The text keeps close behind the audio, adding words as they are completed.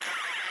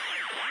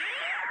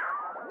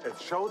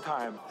It's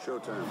showtime.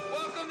 Showtime.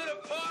 Welcome to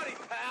the party,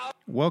 pal.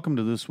 Welcome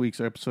to this week's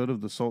episode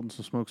of the Sultans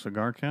to Smoke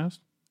Cigar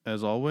Cast.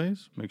 As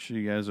always, make sure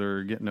you guys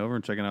are getting over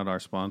and checking out our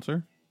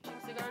sponsor.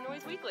 Cigar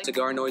Noise Weekly.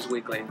 Cigar Noise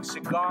Weekly.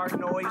 Cigar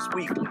Noise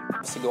Weekly.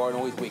 Cigar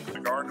Noise Weekly.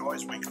 Cigar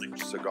Noise Weekly.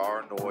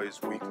 Cigar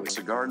Noise Weekly.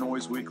 Cigar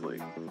Noise Weekly.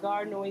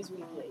 Cigar Noise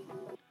Weekly.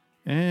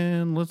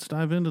 And let's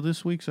dive into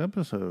this week's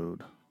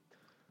episode.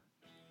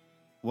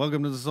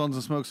 Welcome to the Sultans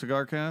to Smoke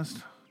Cigar Cast.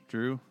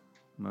 Drew,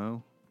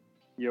 Mo,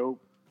 Yo.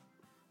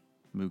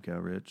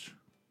 Mookow Rich.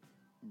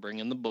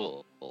 Bringing the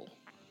bull.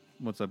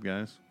 What's up,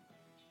 guys?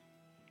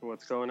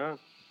 What's going on?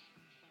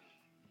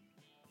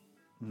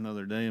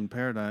 Another day in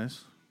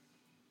paradise.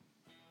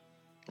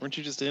 Weren't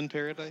you just in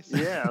paradise?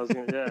 Yeah, I was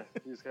gonna. Yeah,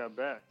 you just got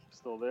back.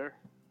 Still there?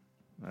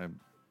 I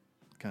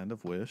kind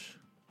of wish.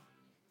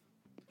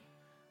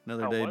 How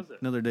was it?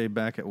 Another day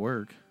back at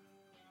work.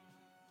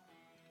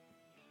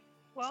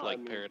 Well, It's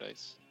like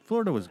paradise.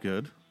 Florida was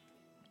good.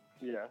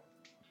 Yeah.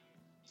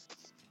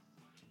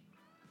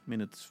 I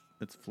mean, it's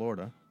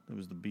Florida. It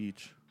was the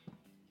beach.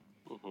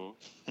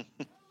 Mm-hmm.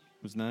 It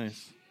was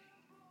nice.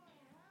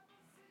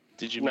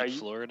 Did you Now meet you-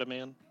 Florida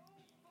man?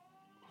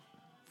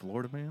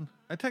 Florida man?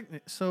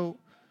 So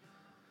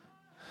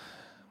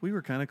we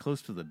were kind of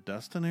close to the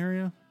Destin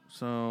area,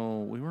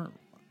 so we weren't.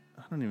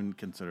 I don't even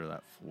consider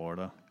that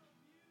Florida.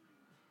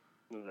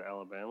 Was it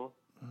Alabama?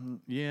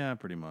 Yeah,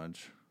 pretty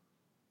much.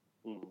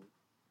 Mm-hmm.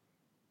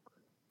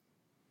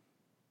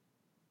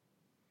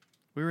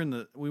 We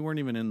weren't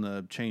even in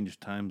the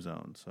changed time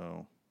zone,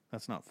 so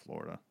that's not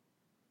Florida.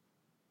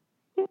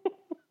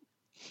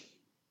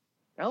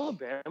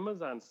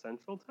 Alabama's on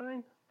Central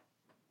Time?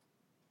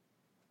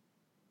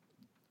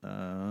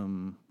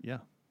 Yeah.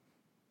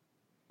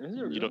 Is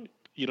it really?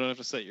 You don't have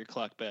to set your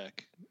clock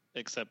back,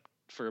 except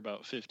for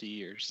about 50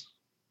 years.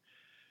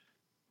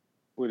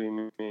 What do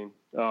you mean?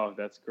 Oh,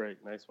 that's great.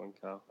 Nice one,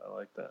 Kyle. I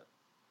like that.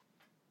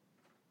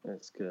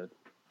 That's good.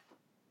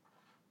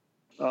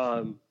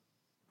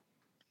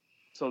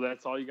 So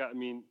that's all you got? I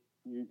mean,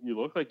 you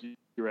look like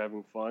you're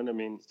having fun. I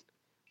mean,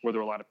 were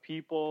there a lot of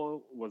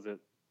people? Was it...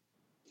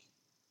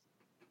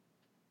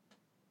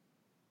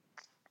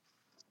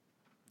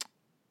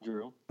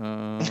 Drew?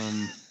 I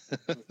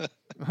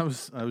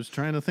was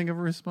trying to think of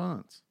a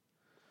response.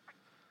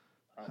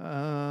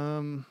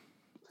 No,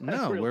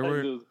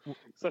 where it was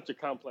such a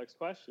complex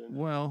question.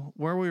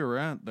 where we were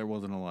at, there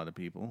wasn't a lot of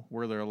people.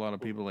 Were there a lot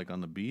of people like on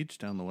the beach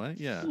down the way?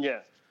 Yeah. Yeah.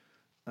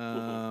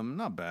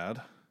 Not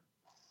bad.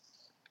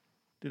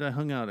 Dude, I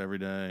hung out every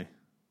day,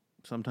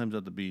 sometimes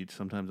at the beach,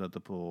 sometimes at the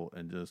pool,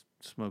 and just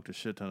smoked a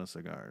shit ton of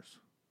cigars.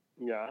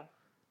 Yeah.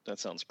 That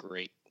sounds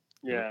great.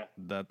 Yeah.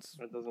 That's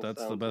That doesn't the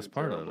sound best too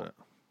part terrible. of it.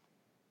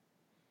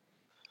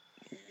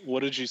 What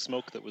did you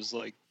smoke that was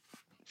like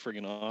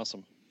friggin'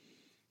 awesome?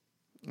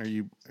 Are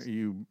you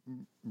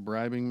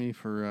bribing me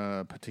for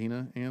a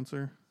patina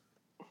answer?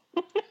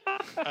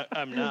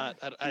 I'm not.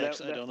 I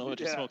actually don't know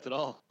what you yeah. smoked at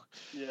all.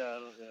 Yeah.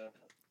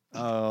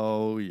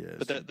 Oh yes,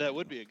 But that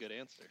would be a good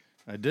answer.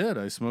 I did.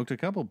 I smoked a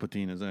couple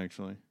patinas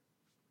actually.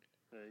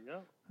 There you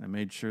go. I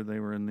made sure they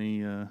were in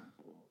the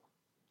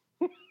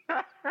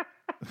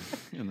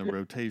in the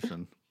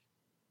rotation.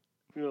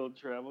 Your little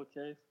travel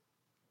case.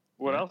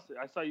 What else?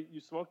 I saw you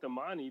smoked a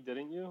Monty,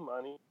 didn't you?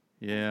 Monty?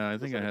 Yeah, I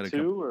think I had a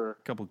two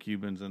couple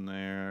Cubans in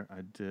there.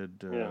 I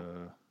did Yeah.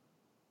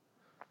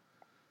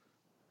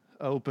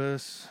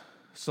 Opus,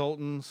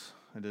 Sultans.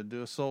 I did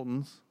do a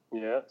Sultans.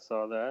 Yeah,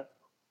 saw that.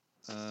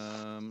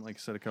 Like I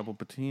said, a couple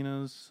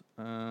patinas.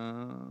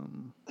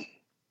 I'm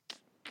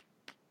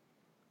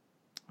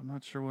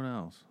not sure what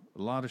else.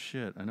 A lot of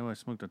shit. I know I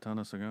smoked a ton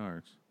of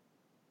cigars.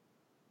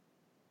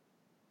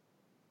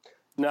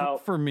 Now,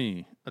 For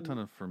me, a ton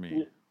of for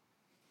me.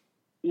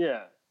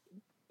 yeah.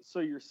 So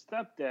your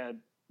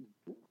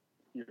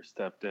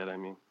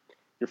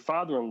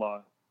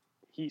father-in-law,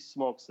 he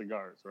smokes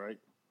cigars, right?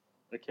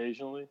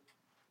 Occasionally,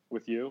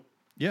 with you.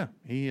 Yeah,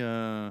 he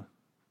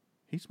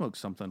smoked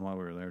something while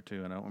we were there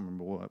too. I don't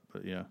remember what,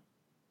 but yeah.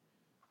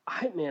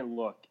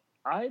 Look,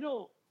 I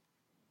don't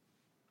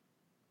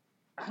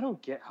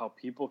get how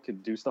people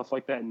could do stuff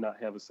like that and not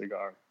have a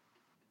cigar.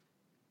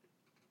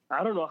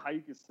 I don't know how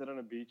you could sit on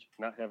a beach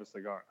and not have a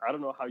cigar. I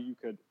don't know how you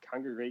could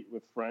congregate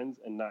with friends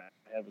and not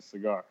have a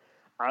cigar.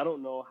 I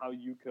don't know how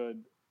you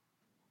could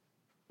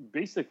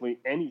basically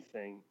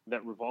anything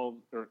that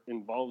revolves or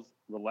involves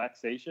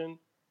relaxation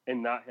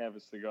and not have a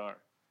cigar.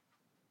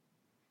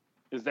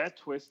 Is that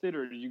twisted,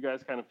 or do you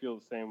guys kind of feel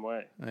the same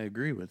way? I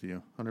agree with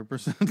you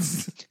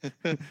 100%.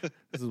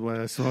 This is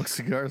why I smoke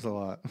cigars a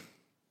lot.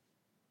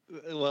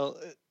 Well,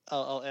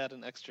 I'll add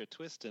an extra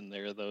twist in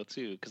there though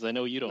too, because I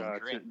know you don't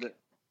drink.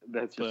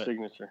 That's your But-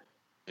 signature.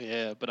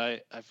 Yeah, but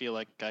I feel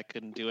like I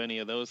couldn't do any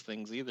of those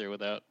things either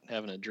without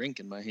having a drink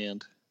in my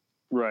hand.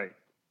 Right.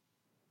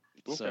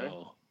 Okay.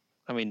 So,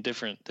 I mean,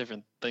 different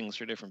things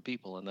for different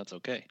people, and that's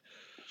okay.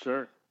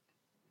 Sure.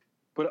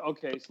 But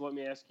okay, so let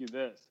me ask you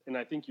this, and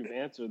I think you've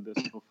answered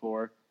this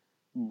before,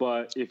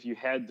 but if you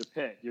had to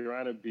pick, you're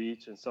on a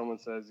beach and someone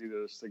says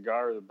either a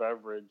cigar or the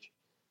beverage,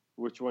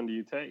 which one do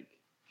you take?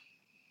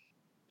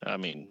 I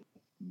mean,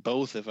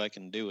 both if I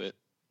can do it.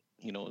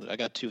 You know, I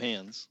got two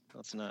hands.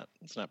 Let's not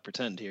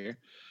pretend here.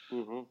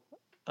 Mm-hmm.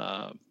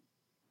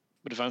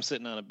 But if I'm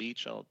sitting on a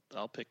beach,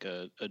 I'll pick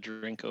a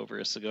drink over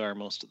a cigar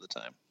most of the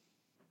time.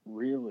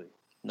 Really?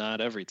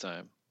 Not every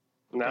time.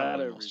 Not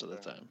Probably every most of the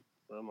time.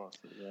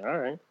 Yeah, all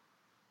right.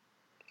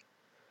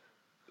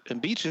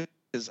 And beaches,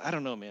 I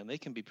don't know, man. They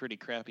can be pretty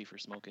crappy for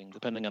smoking,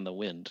 depending on the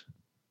wind.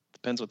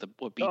 Depends what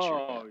beach you're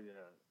at.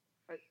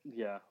 Oh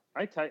yeah,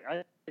 I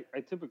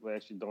typically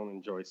actually don't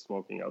enjoy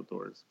smoking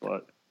outdoors,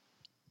 but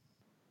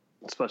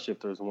especially if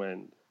there's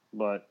wind.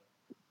 But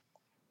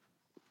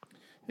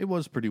It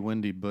was pretty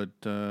windy, but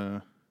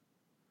I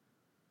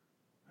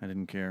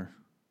didn't care.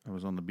 I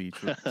was on the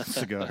beach with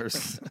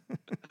cigars.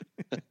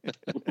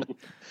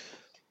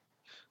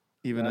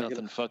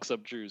 Nothing fucks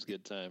up Drew's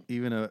good time.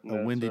 Even a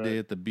windy day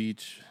at the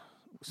beach,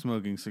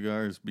 smoking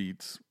cigars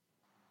beats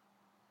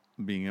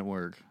being at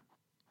work.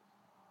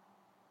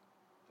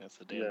 That's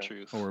the damn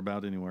truth. Or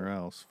about anywhere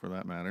else, for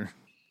that matter.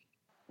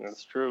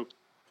 That's true.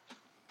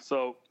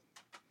 So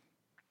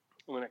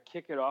I'm going to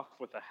kick it off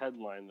with a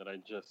headline that I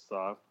just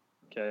saw.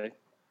 Okay.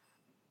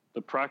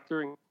 The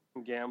Procter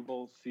 &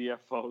 Gamble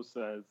CFO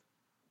says,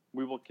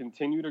 "We will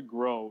continue to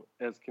grow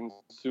as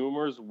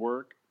consumers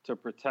work to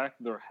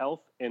protect their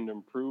health and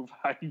improve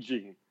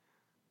hygiene."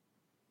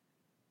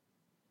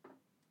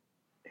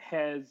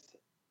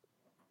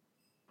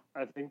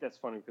 I think that's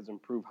funny because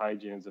improve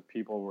hygiene is if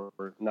people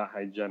were not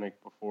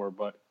hygienic before,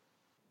 but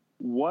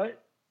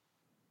what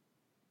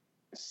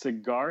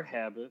cigar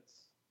habits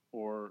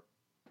or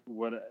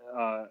what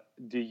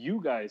do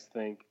you guys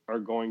think are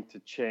going to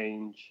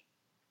change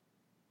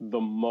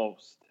the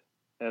most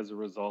as a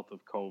result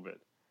of COVID?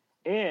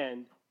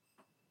 And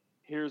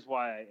here's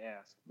why I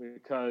ask,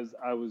 because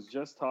I was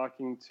just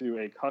talking to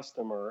a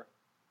customer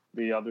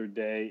the other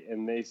day,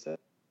 and they said,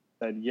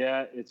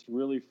 yeah, it's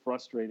really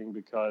frustrating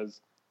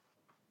because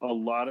a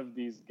lot of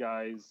these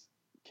guys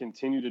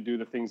continue to do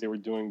the things they were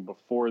doing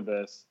before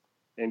this,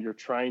 and you're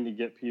trying to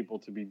get people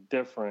to be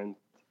different,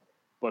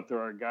 but there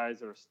are guys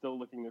that are still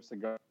licking their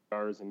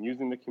cigars and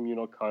using the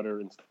communal cutter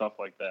and stuff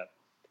like that.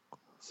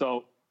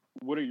 So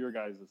what are your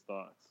guys'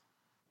 thoughts?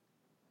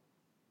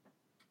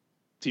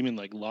 Do you mean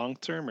like long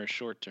term or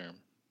short term?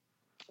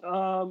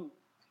 Well,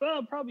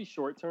 probably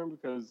short term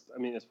because, I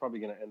mean, it's probably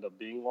going to end up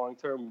being long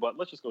term, but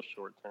let's just go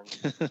short term.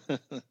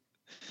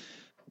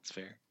 That's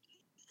fair.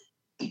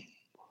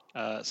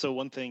 So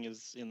one thing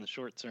is in the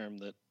short term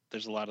that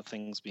there's a lot of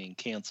things being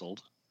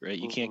canceled, right?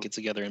 You can't get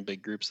together in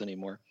big groups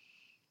anymore.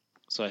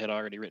 So I had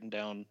already written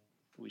down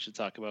we should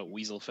talk about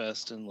Weasel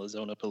Fest and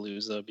Lazona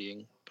Palooza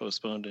being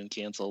postponed and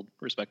canceled,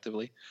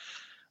 respectively.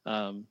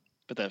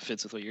 But that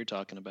fits with what you're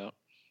talking about.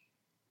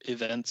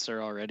 Events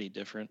are already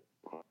different,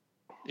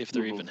 if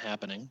they're even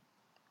happening.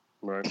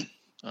 Right.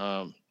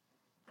 I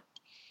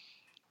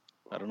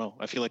don't know.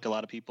 I feel like a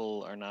lot of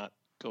people are not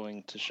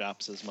going to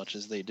shops as much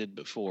as they did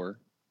before,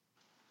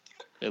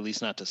 at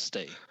least not to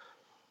stay.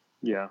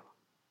 Yeah.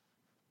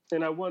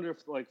 And I wonder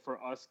if, like,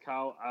 for us,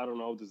 Kyle, I don't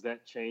know, does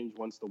that change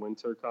once the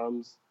winter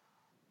comes?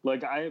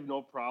 Like, I have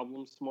no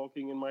problem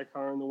smoking in my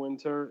car in the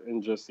winter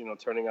and just, you know,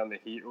 turning on the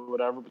heat or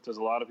whatever, but there's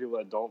a lot of people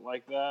that don't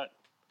like that.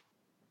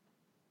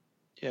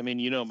 Yeah, I mean,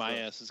 you know, my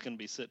ass is going to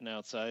be sitting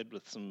outside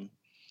with some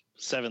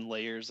 7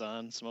 layers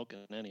on, smoking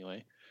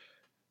anyway.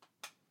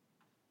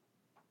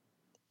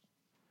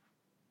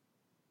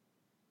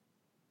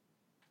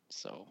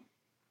 So,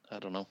 I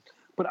don't know.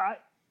 But I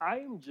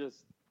am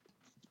just,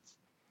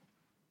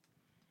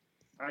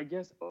 I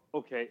guess,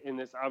 okay, and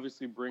this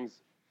obviously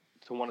brings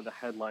to one of the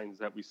headlines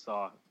that we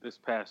saw this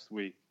past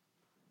week,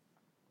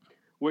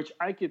 which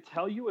I could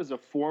tell you as a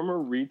former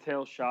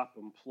retail shop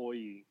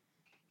employee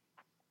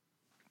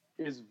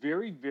is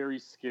very, very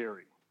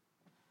scary.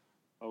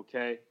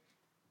 Okay?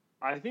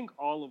 I think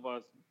all of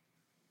us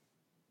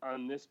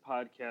on this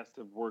podcast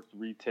have worked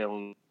retail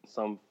in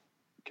some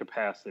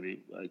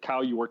capacity.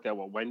 Kyle, you worked at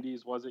what,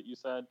 Wendy's, was it, you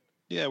said?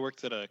 Yeah, I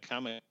worked at a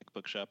comic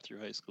book shop through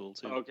high school,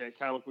 too. Okay,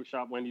 comic book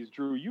shop, Wendy's.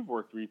 Drew, you've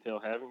worked retail,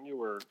 haven't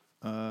you? Or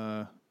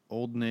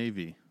Old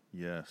Navy,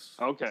 yes.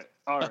 Okay,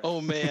 all right. Oh,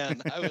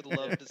 man, I would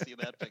love to see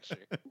that picture.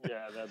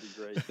 Yeah, that'd be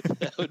great.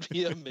 That would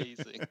be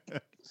amazing.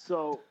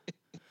 So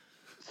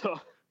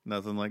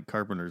Nothing like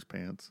carpenter's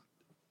pants.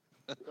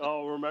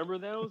 oh, remember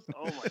those?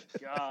 Oh my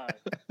God.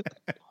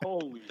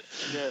 Holy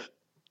shit.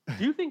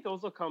 Do you think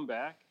those will come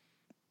back?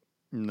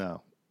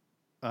 No.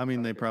 I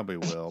mean, they probably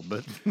will,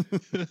 but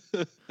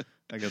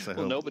I guess I hope.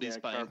 Well, nobody's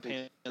buying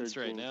pants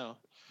right now.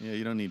 Yeah,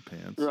 you don't need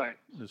pants. Right.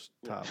 Just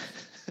tops.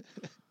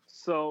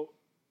 So,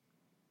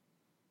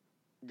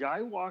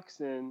 guy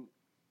walks in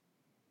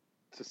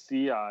to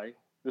CI.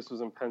 This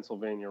was in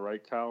Pennsylvania,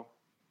 right, Kyle?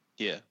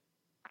 Yeah.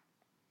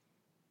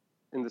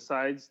 And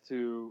decides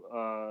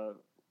to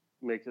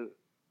make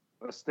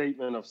a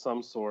statement of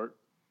some sort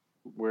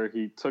where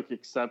he took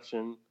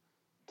exception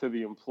to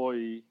the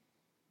employee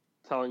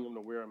telling him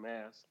to wear a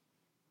mask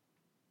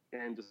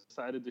and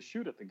decided to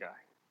shoot at the guy.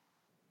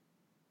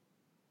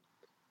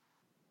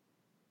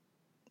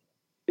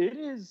 It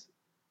is,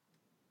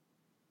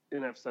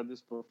 and I've said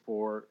this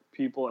before,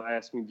 people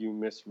ask me, do you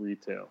miss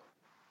retail?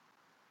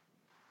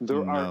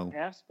 There are No.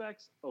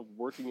 aspects of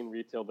working in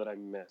retail that I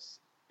miss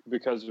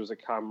because there's a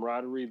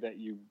camaraderie that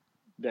you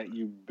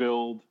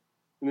build,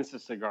 and this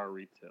is cigar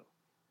retail,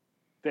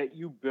 that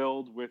you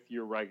build with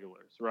your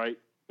regulars, right?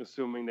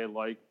 Assuming they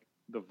like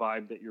the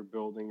vibe that you're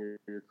building or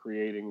you're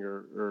creating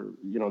or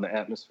you know, the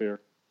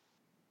atmosphere.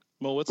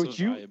 Well, what's But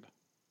the vibe?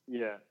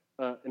 Yeah,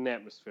 an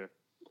atmosphere.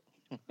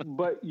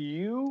 But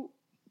you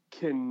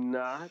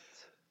cannot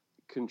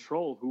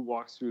control who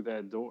walks through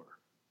that door.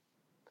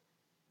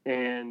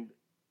 And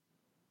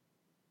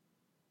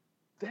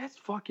that's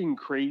fucking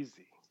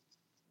crazy.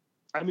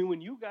 I mean,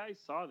 when you guys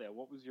saw that,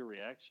 what was your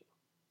reaction?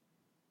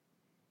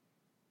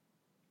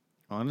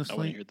 I want to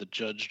Honestly, hear the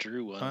Judge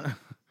Drew one.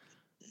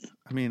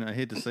 I mean, I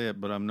hate to say it,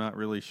 but I'm not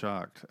really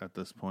shocked at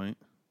this point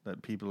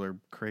that people are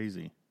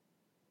crazy.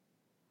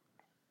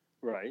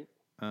 Right.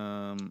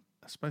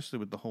 Especially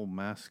with the whole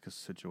mask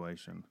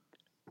situation.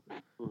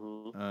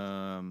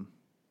 Mm-hmm.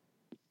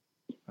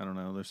 I don't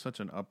know. There's such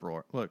an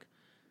uproar. Look,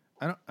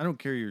 I don't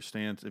care your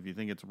stance if you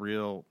think it's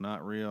real,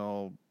 not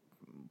real,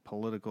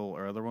 political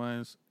or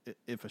otherwise.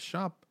 If a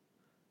shop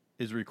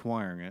is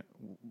requiring it,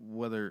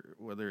 whether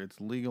it's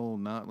legal,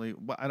 not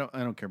legal, I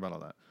don't care about all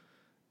that.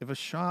 If a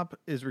shop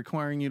is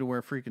requiring you to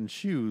wear freaking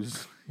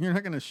shoes, you're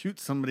not going to shoot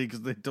somebody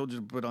because they told you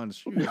to put on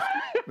shoes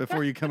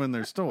before you come in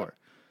their store.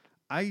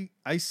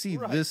 I see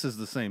this as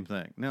the same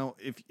thing. Now,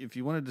 if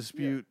you want to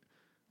dispute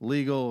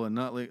legal and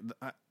not legal,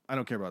 I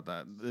don't care about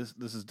that.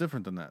 This is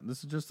different than that.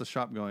 This is just the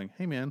shop going,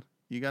 hey man,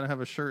 you got to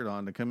have a shirt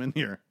on to come in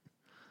here.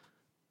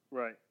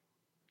 Right.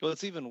 Well,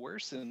 it's even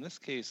worse in this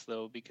case,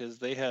 though, because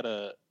they had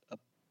a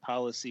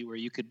policy where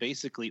you could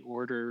basically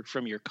order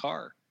from your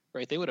car,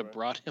 right? They would have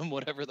brought him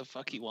whatever the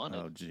fuck he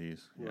wanted. Oh,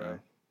 geez. Yeah. Right.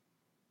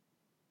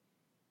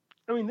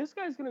 I mean, this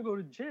guy's going to go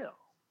to jail.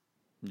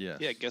 Yes.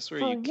 Yeah, guess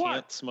where For you what?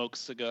 can't smoke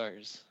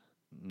cigars.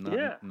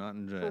 Not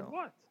in For jail.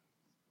 what?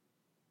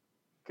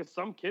 Because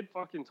some kid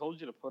fucking told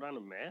you to put on a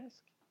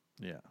mask?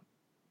 Yeah.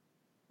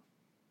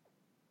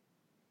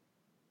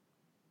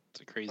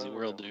 It's a crazy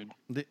world, dude.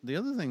 The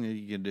other thing that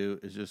you can do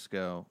is just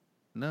go,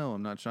 no,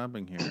 I'm not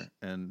shopping here,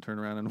 and turn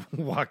around and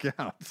walk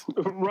out.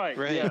 Right.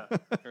 Yeah.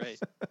 Right.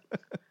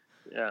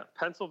 Yeah.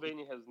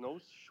 Pennsylvania has no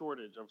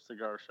shortage of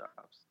cigar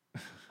shops.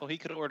 Well, he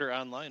could order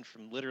online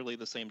from literally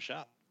the same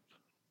shop.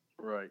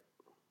 Right.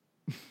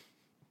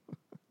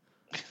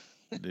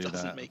 It Dude,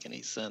 doesn't make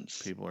any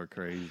sense. People are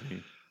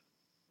crazy.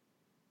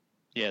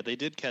 Yeah, they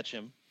did catch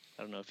him.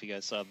 I don't know if you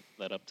guys saw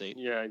that update.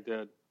 Yeah, I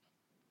did.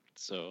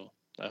 So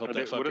I hope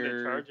that fucker. What are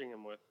they charging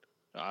him with?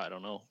 I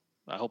don't know.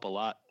 I hope a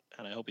lot,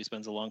 and I hope he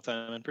spends a long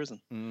time in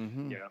prison.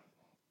 Mm-hmm. Yeah.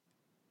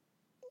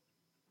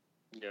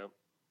 Yeah.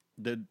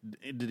 Did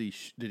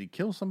he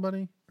kill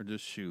somebody or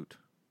just shoot?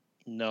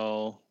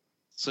 No.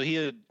 So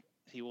he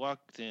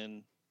walked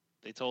in.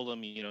 They told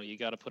him, you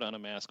got to put on a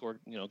mask or,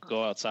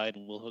 go outside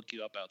and we'll hook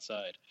you up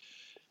outside.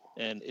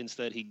 And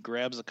instead he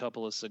grabs a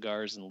couple of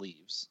cigars and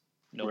leaves.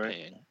 No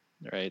paying.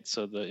 Right.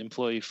 So the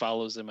employee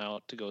follows him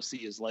out to go see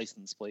his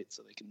license plate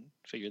so they can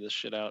figure this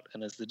shit out.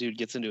 And as the dude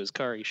gets into his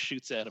car, he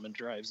shoots at him and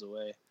drives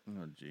away.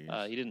 Oh,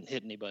 jeez. He didn't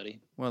hit anybody.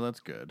 Well, that's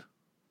good.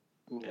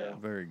 Yeah.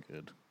 Very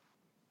good.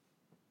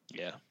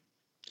 Yeah.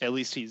 At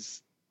least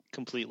he's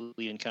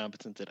completely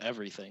incompetent at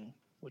everything,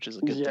 which is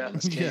a good thing in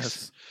this case.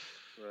 Yes.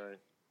 Right.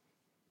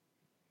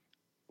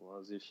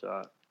 Was he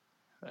shot?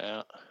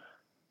 Yeah.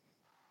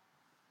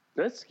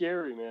 That's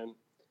scary, man.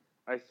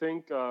 I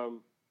think the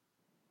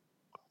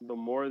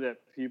more that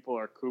people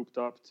are cooped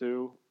up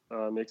too,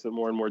 makes it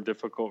more and more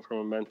difficult from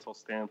a mental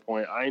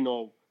standpoint. I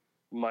know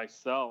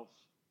myself,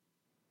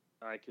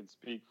 I could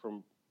speak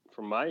from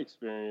my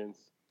experience.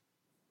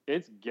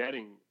 It's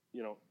getting,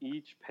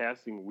 each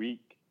passing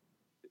week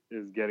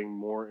is getting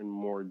more and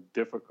more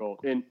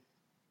difficult.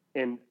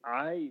 And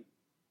I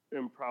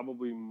am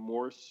probably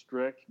more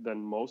strict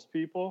than most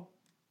people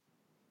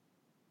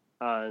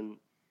on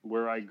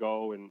where I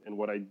go and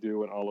what I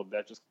do and all of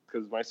that, just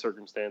because of my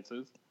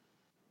circumstances.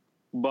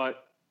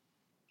 But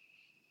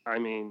I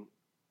mean,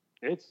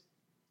 it's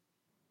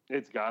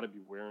got to be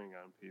wearing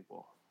on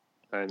people.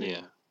 I mean,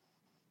 Yeah.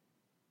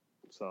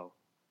 So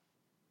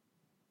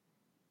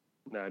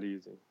not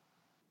easy.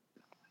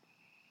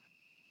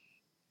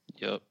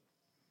 Yep.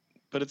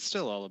 But it's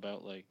still all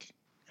about,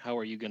 how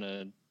are you going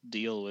to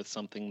deal with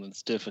something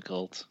that's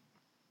difficult?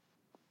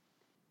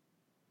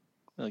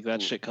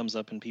 That shit comes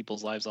up in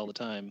people's lives all the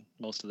time.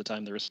 Most of the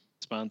time, the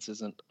response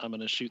isn't, I'm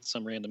going to shoot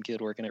some random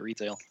kid working at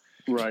retail.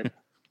 Right.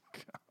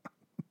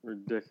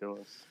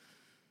 Ridiculous.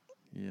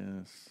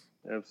 Yes.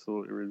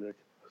 Absolutely ridiculous.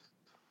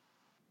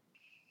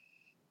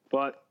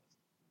 But,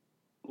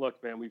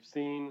 look, man, we've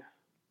seen,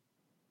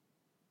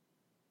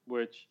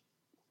 which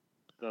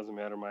doesn't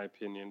matter my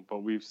opinion,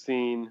 but we've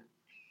seen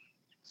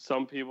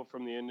some people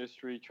from the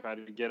industry try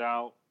to get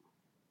out,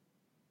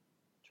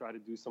 try to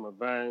do some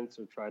events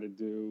or try to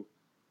do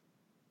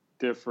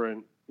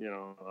different,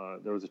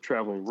 there was a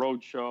traveling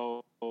road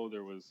show.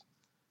 There was,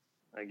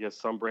 I guess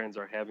some brands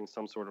are having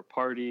some sort of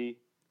parties,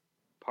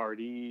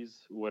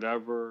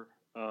 whatever.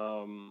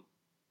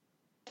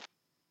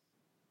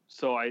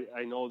 So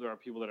I know there are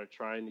people that are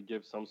trying to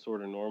give some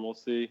sort of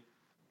normalcy.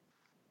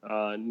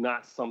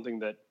 Not something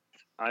that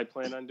I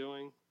plan on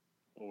doing,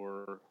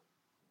 or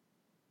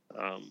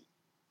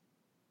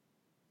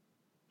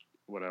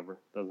whatever,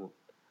 doesn't.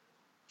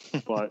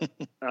 But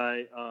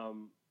I,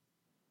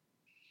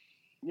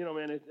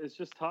 man, it's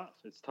just tough.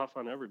 It's tough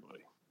on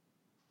everybody.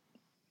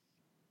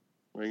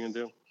 What are you gonna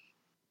do?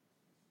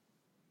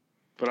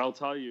 But I'll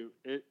tell you,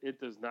 it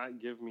does not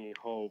give me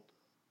hope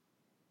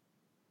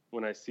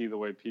when I see the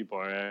way people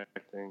are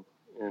acting,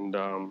 and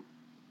I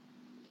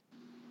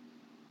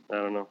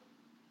don't know.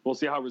 We'll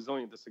see how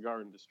resilient the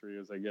cigar industry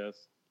is, I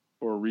guess,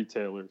 or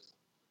retailers.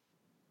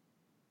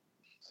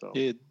 So,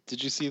 Yeah,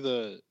 did you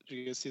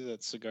guys see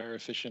that Cigar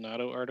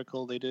Aficionado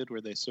article they did where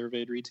they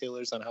surveyed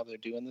retailers on how they're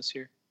doing this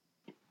year?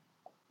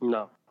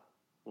 no.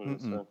 What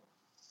is Mm-mm. that?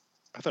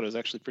 I thought it was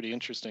actually pretty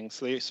interesting.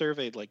 So they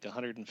surveyed like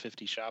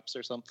 150 shops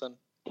or something.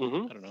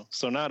 Mm-hmm. I don't know.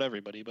 So not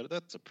everybody, but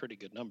that's a pretty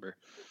good number.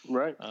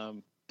 Right.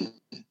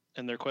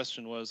 And their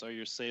question was, are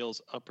your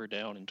sales up or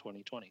down in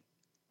 2020?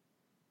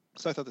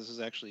 So I thought this was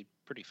actually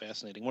pretty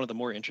fascinating. One of the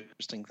more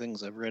interesting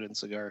things I've read in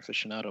Cigar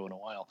Aficionado in a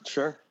while.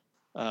 Sure.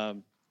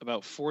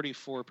 About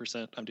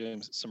 44%, I'm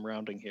doing some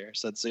rounding here,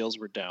 said sales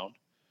were down.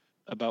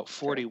 About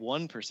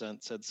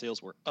 41% said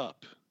sales were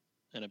up.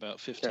 And about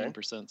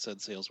 15%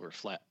 said sales were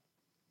flat.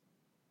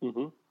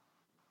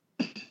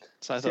 Mm-hmm.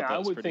 So I thought that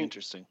was pretty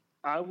interesting.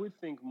 I would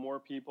think more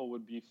people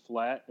would be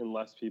flat and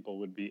less people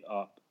would be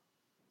up.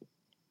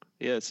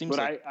 Yeah, it seems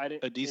like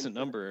a decent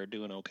number are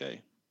doing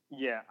okay.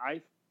 Yeah,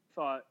 I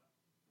thought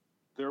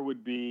there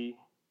would be,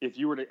 if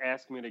you were to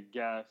ask me to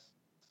guess,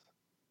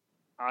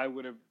 I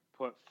would have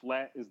put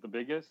flat as the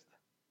biggest,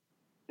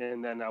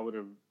 and then I would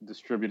have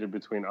distributed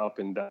between up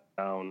and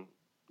down,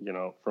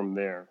 from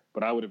there.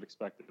 But I would have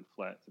expected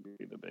flat to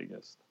be the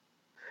biggest,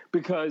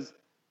 because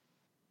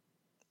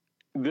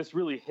this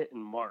really hit in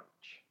March.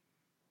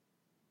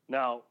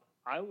 Now,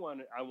 I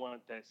want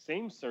that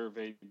same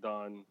survey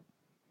done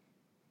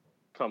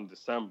come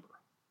December.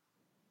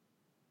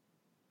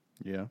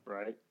 Yeah.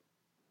 Right?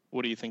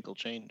 What do you think will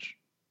change?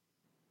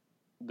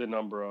 I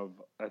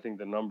think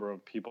the number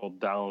of people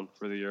down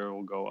for the year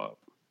will go up.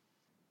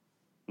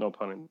 No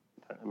pun intended.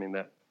 I mean,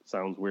 that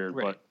sounds weird,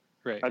 but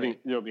I think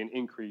there'll be an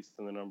increase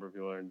in the number of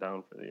people that are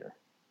down for the year.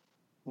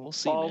 We'll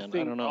see, man.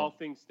 I don't know. All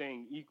things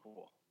staying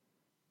equal.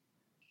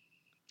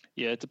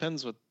 Yeah, it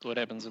depends what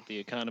happens with the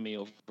economy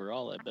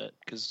overall, I bet.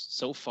 Because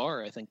so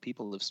far, I think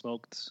people have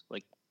smoked,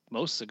 like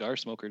most cigar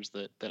smokers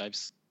that I've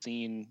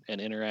seen and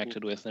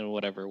interacted with in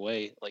whatever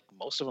way, like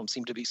most of them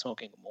seem to be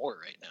smoking more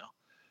right now.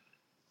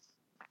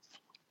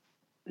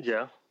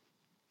 Yeah.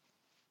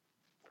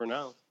 For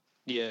now.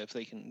 Yeah, if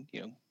they can,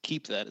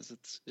 keep that is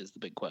the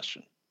big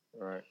question.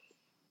 All right.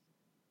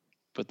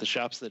 But the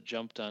shops that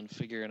jumped on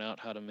figuring out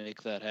how to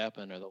make that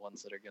happen are the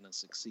ones that are going to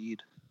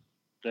succeed.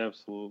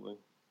 Absolutely.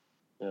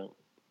 Yeah.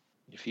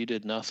 If you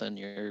did nothing,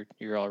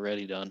 you're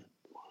already done.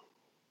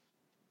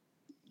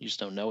 You just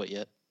don't know it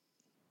yet.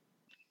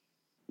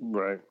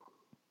 Right.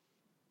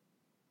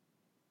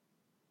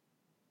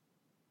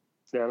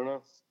 Yeah, I don't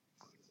know.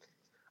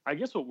 I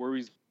guess what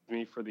worries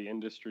me for the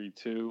industry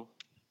too,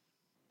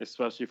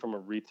 especially from a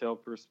retail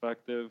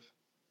perspective,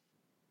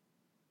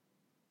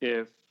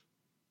 if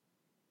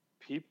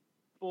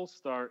people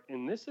start,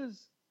 and this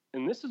is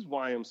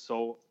why I'm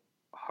so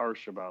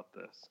harsh about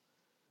this,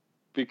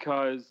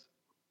 because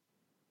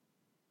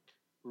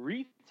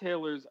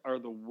retailers are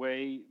the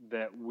way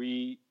that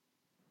we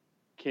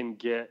can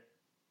get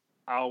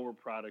our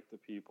product to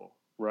people,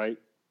 right?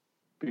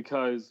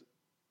 Because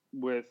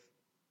with,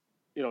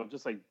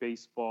 just like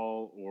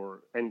baseball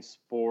or any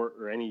sport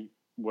or any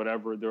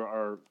whatever,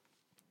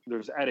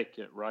 there's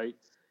etiquette, right?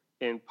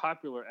 And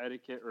popular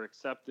etiquette or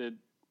accepted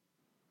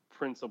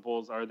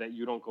principles are that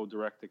you don't go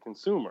direct to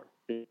consumer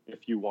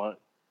if you want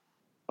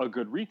a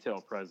good retail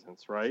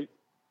presence, right?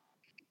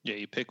 Yeah,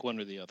 you pick one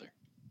or the other.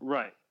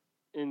 Right.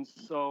 And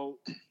so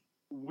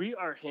we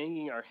are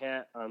hanging our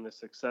hat on the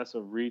success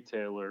of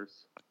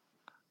retailers.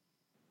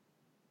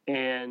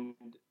 And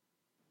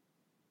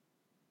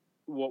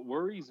what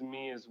worries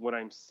me is what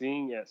I'm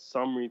seeing at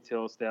some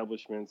retail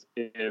establishments.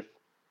 If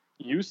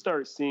you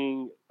start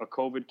seeing a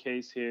COVID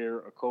case here,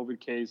 a COVID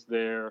case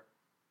there,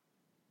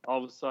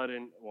 all of a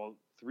sudden,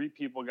 3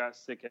 people got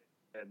sick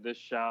at this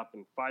shop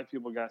and 5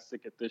 people got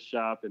sick at this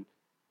shop. And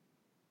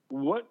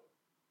what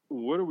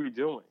are we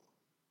doing?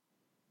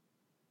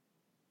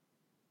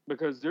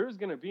 Because there's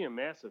going to be a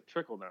massive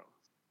trickle down.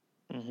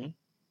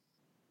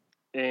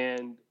 Mm-hmm.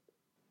 And,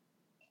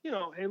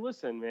 hey,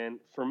 listen, man,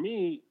 for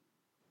me,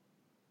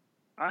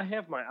 I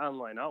have my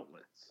online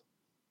outlets.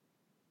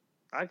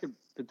 I could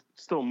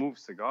still move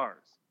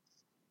cigars.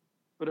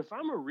 But if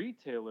I'm a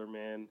retailer,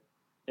 man,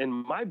 and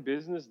my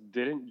business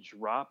didn't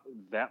drop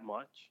that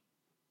much,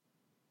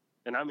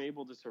 and I'm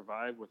able to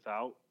survive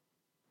without,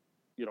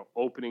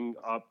 opening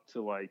up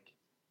to like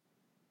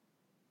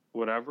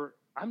whatever,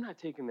 I'm not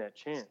taking that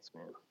chance,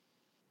 man.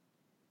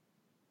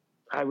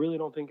 I really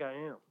don't think I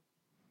am.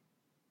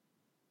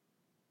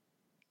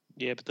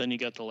 Yeah, but then you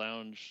got the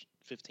lounge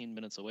 15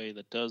 minutes away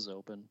that does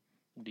open.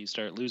 Do you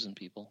start losing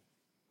people?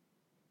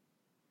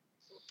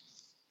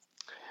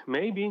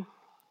 Maybe.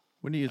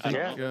 When do you think?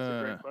 Yeah, that's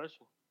a great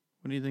question.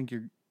 When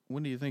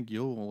do you think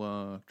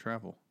you'll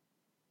travel?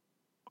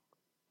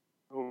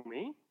 Who,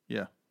 me?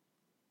 Yeah.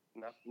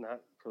 Not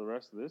for the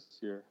rest of this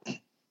year.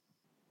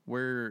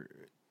 Where,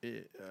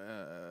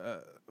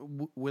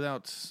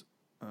 without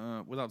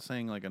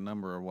saying like a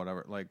number or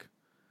whatever, like,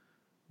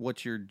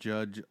 what's your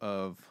judge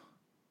of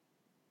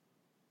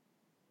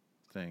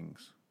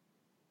things?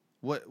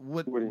 What?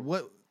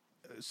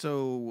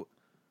 So,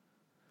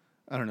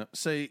 I don't know.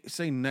 Say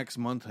next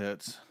month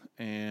hits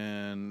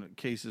and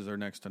cases are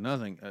next to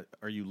nothing.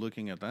 Are you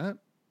looking at that?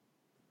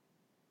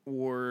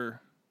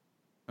 Or,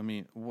 I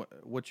mean,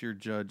 what's your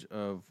judge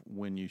of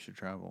when you should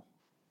travel?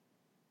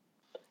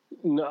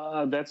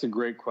 No, that's a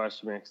great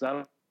question, man. Because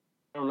I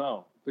don't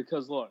know.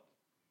 Because look,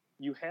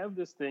 you have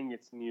this thing.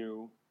 It's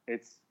new.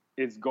 It's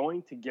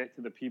going to get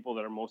to the people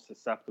that are most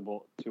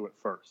susceptible to it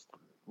first,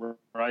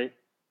 right?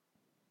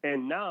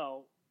 And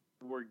now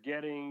we're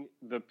getting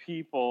the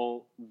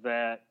people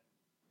that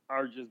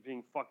are just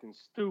being fucking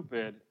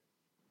stupid,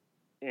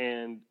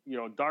 and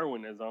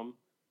Darwinism.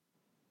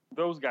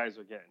 Those guys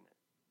are getting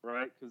it,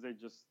 right? Because they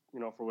just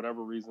for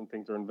whatever reason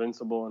think they're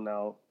invincible, and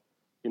now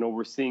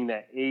we're seeing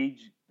that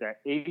age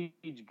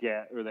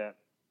gap, or that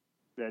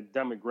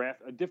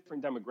demographic, a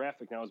different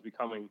demographic now is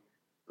becoming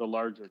the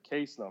larger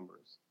case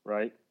numbers,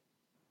 right?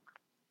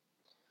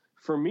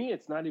 For me,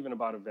 it's not even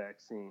about a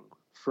vaccine.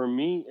 For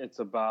me, it's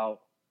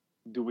about,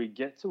 do we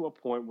get to a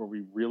point where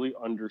we really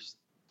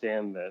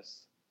understand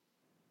this?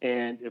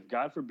 And if,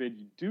 God forbid,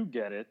 you do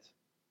get it,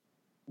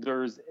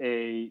 there's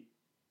a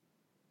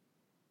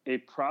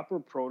proper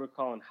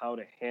protocol on how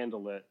to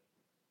handle it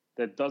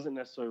that doesn't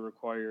necessarily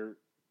require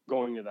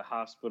going to the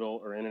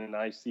hospital or in an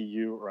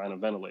ICU or on a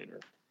ventilator.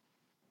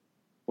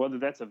 Whether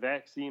that's a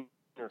vaccine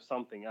or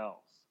something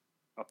else,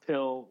 a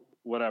pill,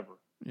 whatever.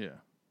 Yeah.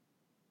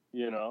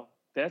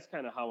 That's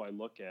kind of how I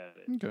look at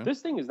it. Okay.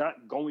 This thing is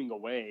not going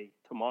away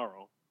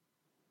tomorrow.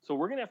 So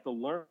we're going to have to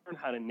learn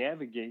how to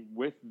navigate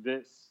with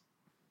this.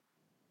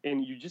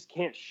 And you just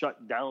can't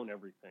shut down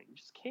everything. You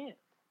just can't.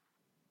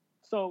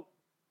 So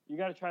you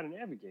got to try to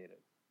navigate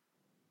it.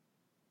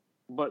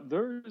 But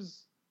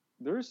there's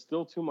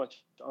still too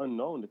much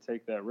unknown to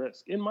take that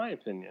risk, in my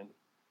opinion.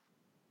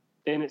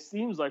 And it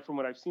seems like, from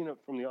what I've seen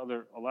from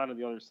a lot of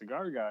the other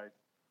cigar guys,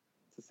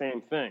 it's the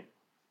same thing.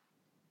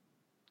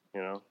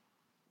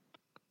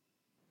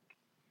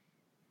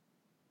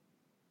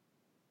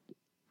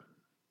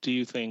 Do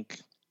you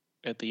think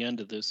at the end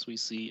of this we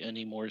see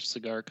any more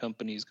cigar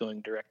companies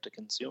going direct to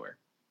consumer?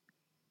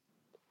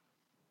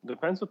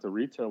 Depends what the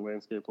retail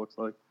landscape looks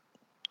like.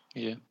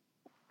 Yeah.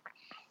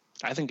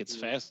 I think it's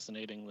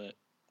fascinating that,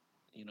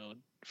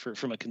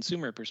 from a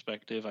consumer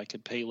perspective, I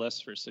could pay less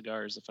for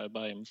cigars if I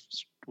buy them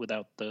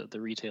without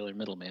the retailer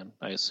middleman,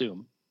 I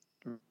assume,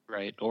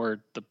 right?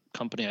 Or the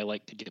company I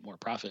like could get more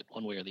profit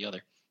one way or the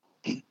other.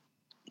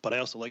 But I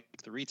also like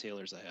the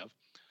retailers I have.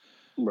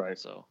 Right.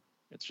 So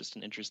it's just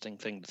an interesting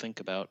thing to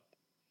think about.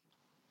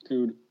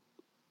 Dude,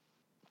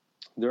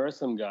 there are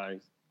some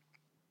guys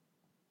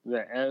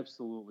that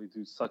absolutely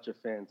do such a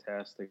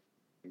fantastic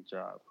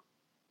job.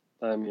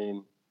 I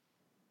mean,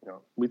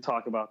 we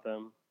talk about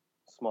them: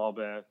 Small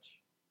Batch,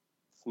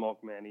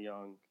 Smoke Manny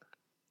Young,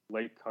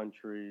 Lake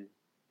Country,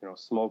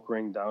 Smoke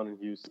Ring down in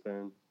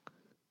Houston.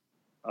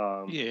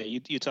 Yeah,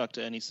 you talk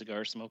to any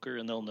cigar smoker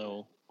and they'll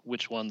know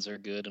which ones are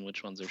good and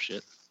which ones are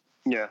shit.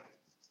 Yeah.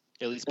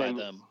 At least by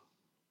them.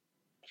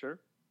 Sure.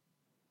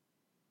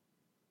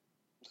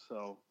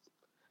 So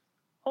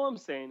all I'm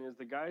saying is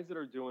the guys that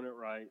are doing it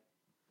right,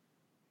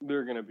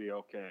 they're going to be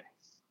okay.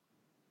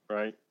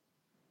 Right?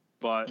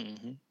 But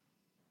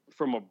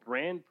from a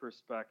brand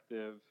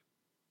perspective,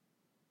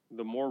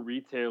 the more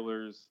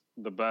retailers,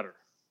 the better.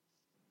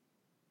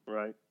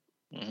 Right?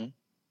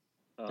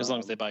 Mm-hmm. As long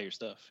as they buy your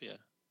stuff, yeah.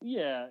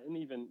 Yeah, and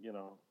even,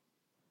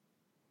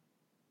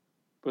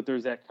 but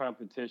there's that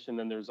competition,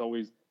 and there's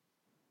always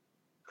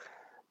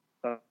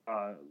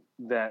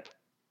that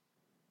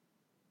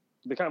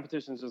the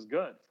competition is just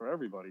good for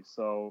everybody.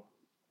 So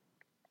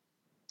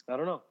I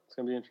don't know. It's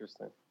going to be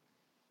interesting.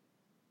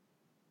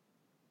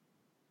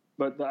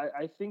 But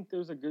I think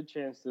there's a good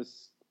chance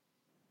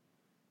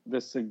the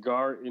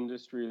cigar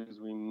industry as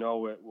we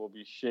know it will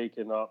be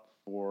shaken up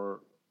for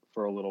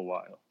a little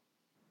while.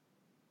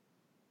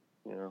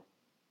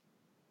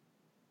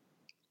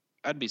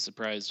 I'd be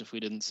surprised if we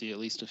didn't see at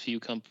least a few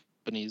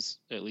companies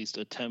at least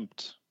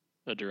attempt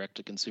a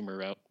direct-to-consumer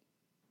route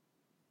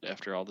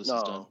after all this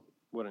is done.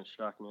 Wouldn't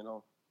shock me at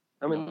all.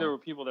 I mean, there were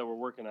people that were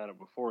working on it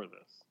before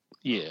this.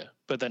 Yeah,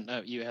 but then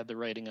you had the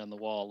writing on the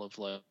wall of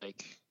a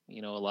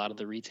lot of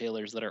the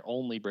retailers that are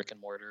only brick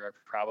and mortar are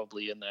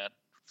probably in that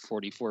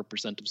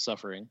 44% of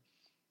suffering.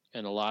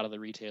 And a lot of the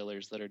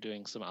retailers that are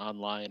doing some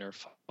online or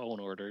phone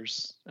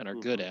orders and are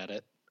good at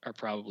it are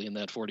probably in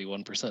that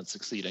 41%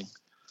 succeeding.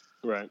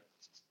 Right.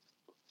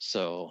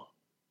 So,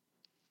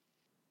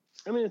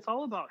 I mean, it's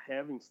all about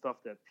having stuff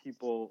that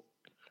people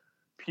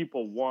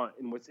want.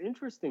 And what's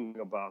interesting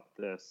about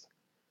this,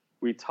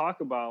 we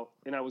talk about,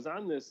 and I was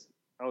on this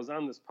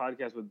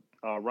podcast with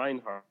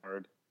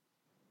Reinhard.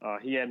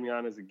 He had me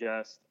on as a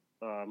guest,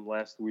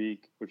 last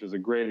week, which was a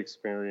great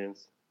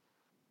experience.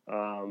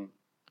 And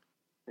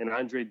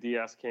Andre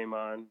Diaz came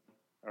on,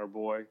 our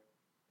boy.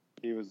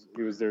 He was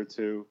there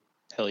too.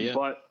 Hell yeah.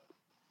 But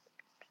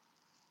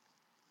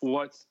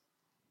what's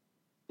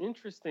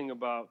interesting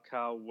about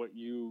Kyle, what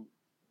you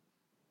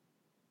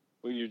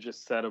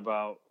just said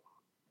about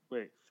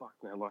wait, fuck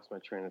man, I lost my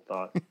train of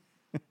thought.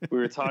 We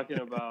were talking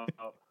about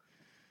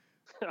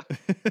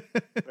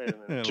wait a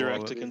minute.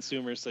 Direct to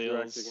consumer sales.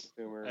 Direct to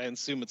consumer. I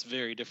assume it's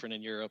very different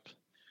in Europe.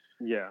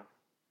 Yeah.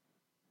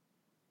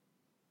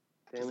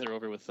 Because they're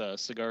over with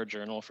Cigar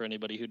Journal for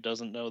anybody who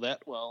doesn't know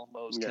that. Well,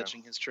 Mo's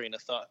catching his train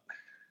of thought.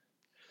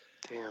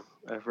 Damn,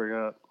 I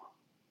forgot.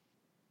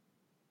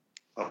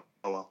 Oh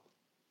well.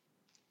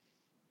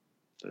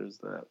 There's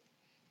that.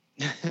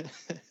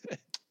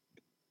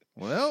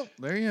 Well,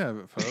 there you have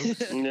it,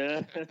 folks.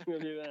 Yeah,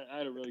 I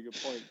had a really good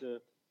point too.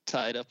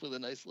 Tied up with a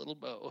nice little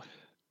bow.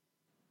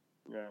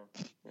 Yeah.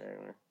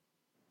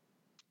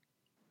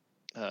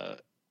 Anyway.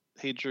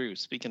 Hey Drew,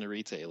 speaking of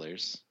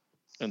retailers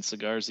and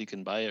cigars you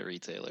can buy at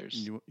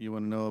retailers. You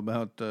want to know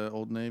about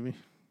Old Navy?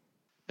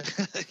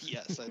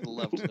 Yes, I'd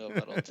love to know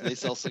about all. Do they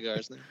sell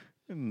cigars now?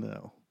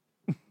 No.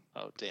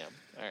 Oh damn!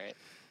 All right,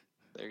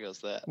 there goes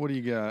that. What do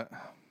you got?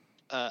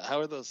 How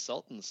are those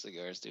Sultans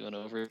cigars doing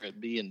over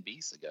at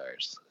B&B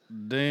Cigars?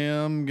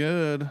 Damn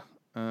good.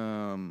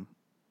 I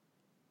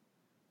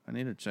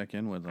need to check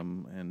in with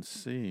them and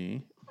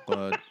see,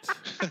 but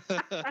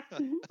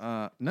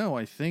no,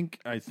 I think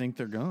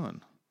they're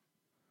gone.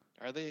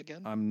 Are they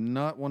again? I'm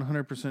not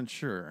 100%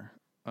 sure.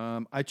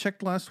 I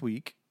checked last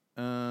week.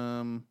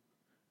 So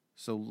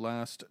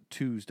last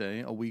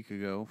Tuesday, a week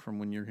ago from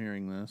when you're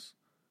hearing this.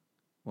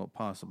 Well,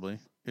 possibly,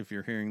 if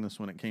you're hearing this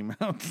when it came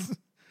out.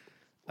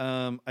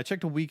 I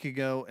checked a week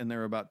ago, and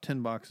there are about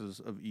 10 boxes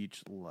of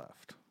each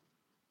left.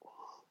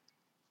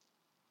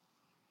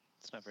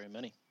 It's not very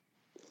many.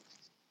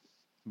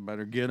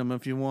 Better get them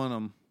if you want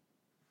them.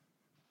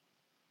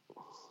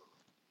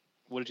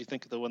 What did you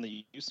think of the one that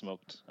you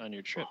smoked on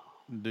your trip?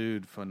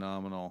 Dude,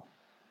 phenomenal.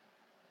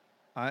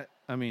 I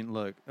mean,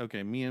 look,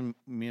 okay, me and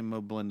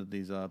Mo blended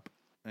these up,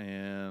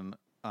 and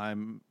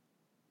I'm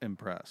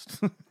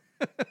impressed.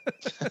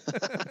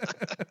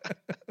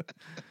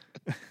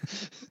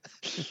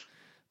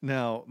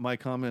 Now, my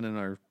comment in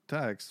our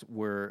text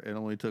where it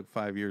only took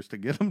 5 years to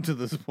get them to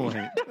this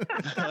point,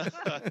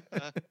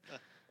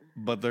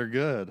 but they're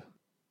good.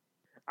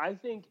 I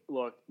think,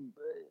 look,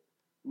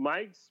 my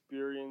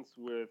experience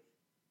with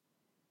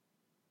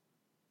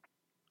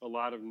a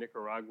lot of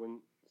Nicaraguan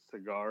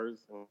cigars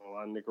and a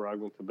lot of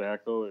Nicaraguan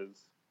tobacco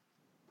is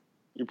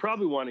you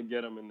probably want to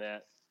get them in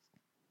that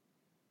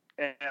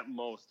at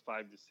most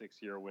 5 to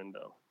 6 year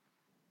window.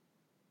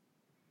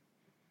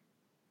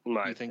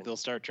 You think they'll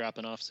start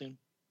dropping off soon?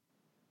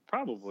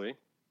 Probably.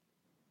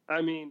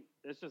 I mean,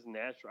 it's just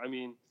natural. I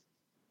mean,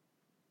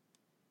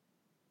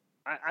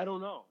 I don't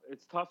know.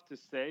 It's tough to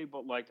say,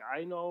 but like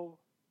I know,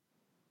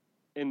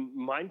 and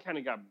mine kind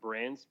of got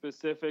brand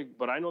specific,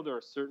 but I know there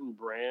are certain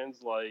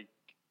brands like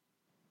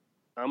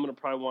I'm going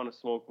to probably want to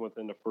smoke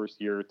within the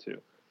first year or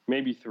two,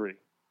 maybe 3,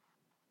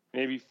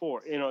 maybe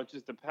 4. You know, it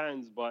just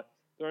depends, but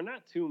there are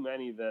not too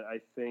many that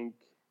I think,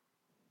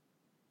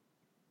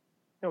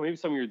 you know, maybe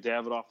some of your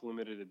Davidoff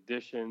limited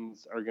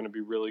editions are going to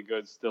be really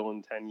good still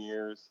in 10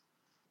 years.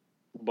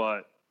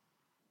 But,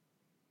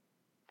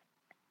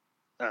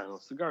 I don't know.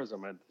 Cigars are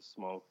meant to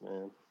smoke,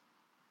 man.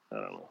 I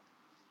don't know.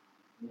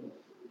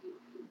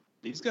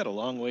 These got a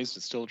long ways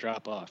to still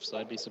drop off, so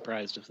I'd be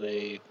surprised if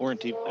they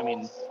weren't even, I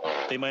mean,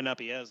 they might not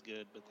be as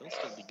good, but they'll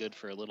still be good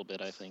for a little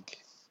bit, I think.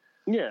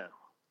 Yeah,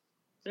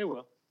 they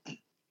will.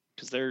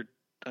 Because they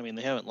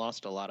haven't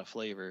lost a lot of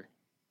flavor.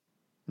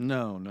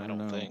 No. I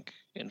don't think,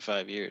 in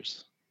 5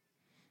 years.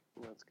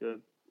 That's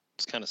good.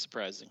 It's kind of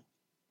surprising.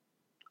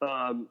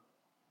 So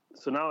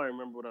now I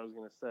remember what I was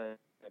going to say.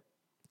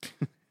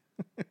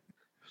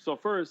 So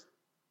first,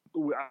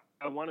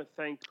 I want to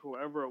thank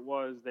whoever it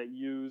was that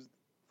used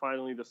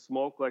finally the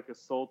Smoke Like a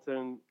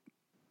Sultan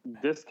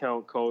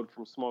discount code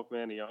from Smoke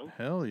Man Young.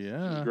 Hell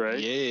yeah. Great.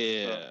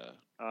 Yeah.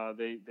 So,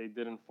 they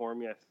did inform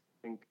me. I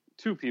think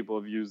 2 people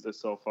have used this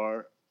so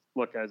far.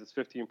 Look, guys, it's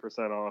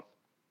 15% off.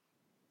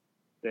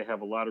 They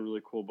have a lot of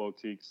really cool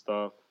boutique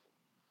stuff.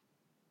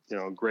 You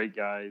know, great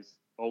guys.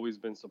 Always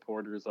been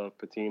supporters of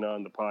Patina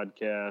on the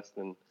podcast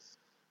and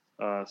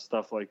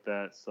stuff like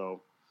that.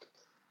 So,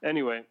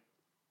 anyway,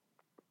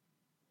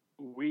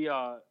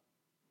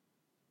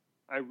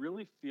 I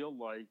really feel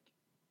like,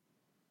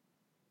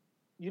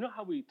 you know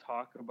how we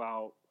talk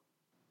about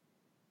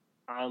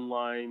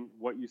online,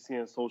 what you see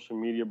on social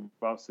media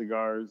about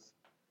cigars,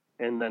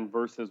 and then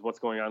versus what's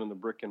going on in the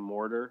brick and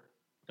mortar?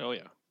 Oh,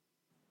 yeah.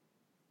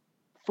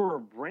 For a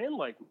brand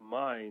like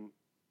mine,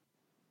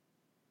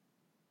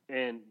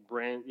 and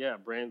brands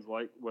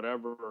like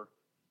whatever,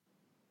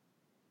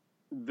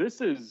 this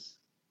is,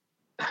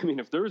 I mean,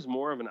 if there's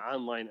more of an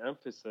online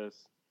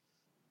emphasis,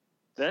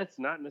 that's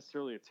not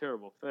necessarily a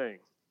terrible thing.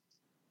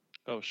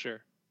 Oh,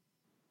 sure.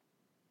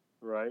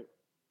 Right?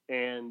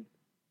 And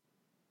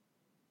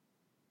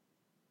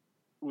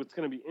what's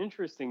going to be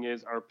interesting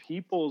is, are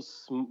people,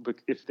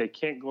 if they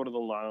can't go to the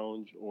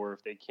lounge or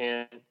if they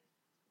can't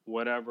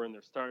whatever and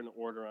they're starting to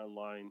order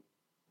online,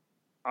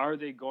 are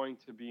they going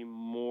to be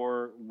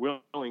more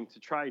willing to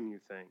try new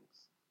things?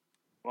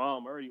 Well,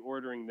 I'm already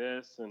ordering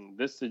this, and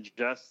this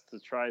suggests to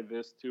try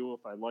this too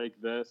if I like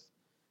this,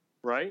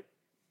 right?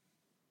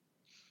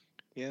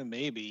 Yeah,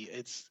 maybe.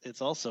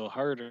 It's also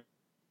harder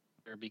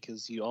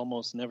because you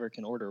almost never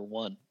can order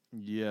one.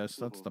 Yes,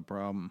 that's the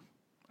problem.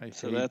 I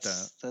hate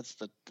that. That's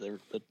the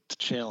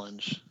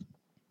challenge.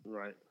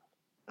 Right.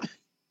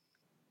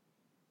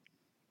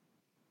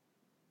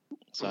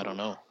 So I don't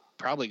know.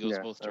 Probably goes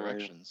Yeah, both I mean,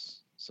 directions.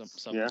 Some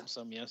yeah.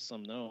 some yes,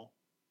 some no.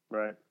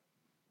 Right.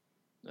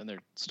 And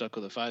they're stuck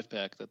with a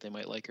 5-pack that they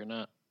might like or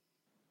not.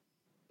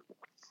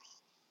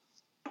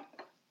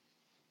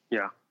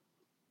 Yeah.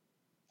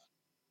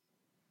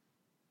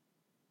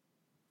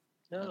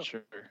 Yeah, Not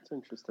sure. it's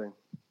interesting.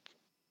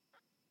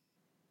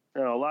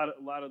 You know, a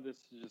lot of this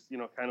is just, you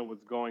know, kind of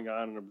what's going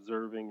on and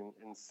observing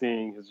and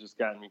seeing has just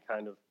gotten me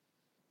kind of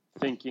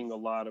thinking a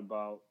lot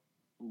about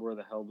where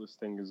the hell this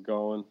thing is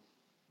going.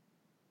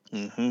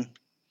 Mm-hmm.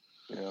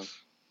 Yeah.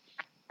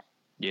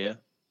 Yeah.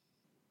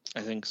 I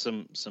think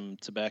some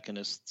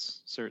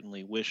tobacconists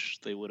certainly wish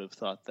they would have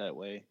thought that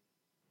way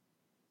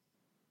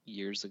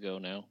years ago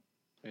now.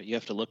 You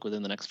have to look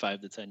within the next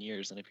 5 to 10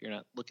 years, and if you're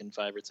not looking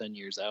 5 or 10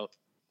 years out,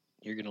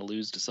 you're going to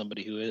lose to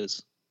somebody who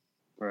is.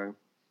 Right.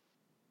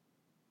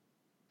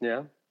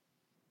 Yeah.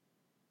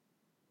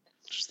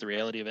 It's just the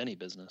reality of any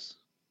business.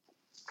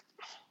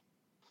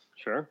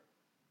 Sure.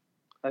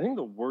 I think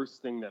the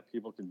worst thing that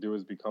people could do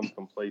is become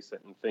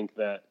complacent and think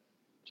that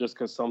just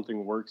because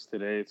something works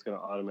today, it's going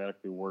to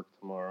automatically work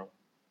tomorrow.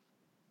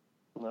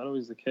 Not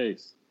always the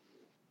case.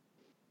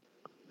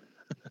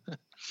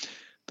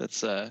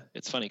 That's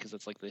it's funny because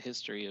it's like the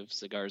history of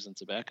cigars and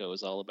tobacco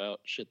is all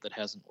about shit that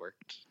hasn't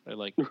worked or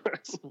like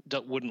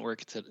wouldn't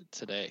work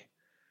today.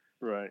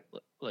 Right.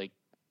 Like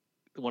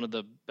one of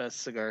the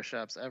best cigar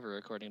shops ever,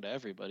 according to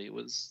everybody,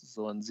 was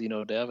the one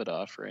Zeno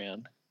Davidoff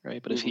ran.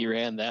 Right, but if he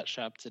ran that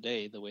shop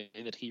today the way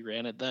that he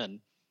ran it then,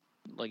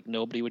 like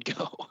nobody would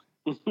go.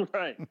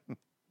 Right.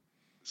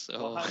 So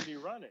well, how did he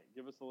run it?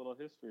 Give us a little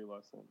history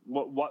lesson.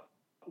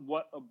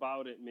 What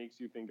about it makes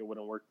you think it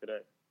wouldn't work today?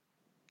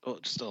 Well,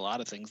 just a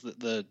lot of things.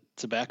 The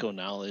tobacco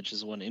knowledge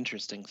is one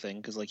interesting thing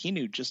because, like, he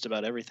knew just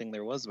about everything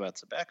there was about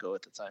tobacco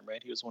at the time,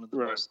 right? He was one of the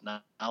most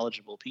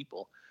knowledgeable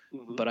people.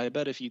 Mm-hmm. But I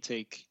bet if you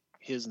take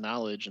his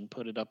knowledge and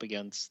put it up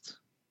against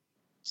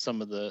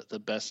some of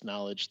the best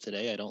knowledge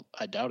today,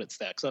 I doubt it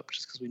stacks up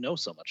just because we know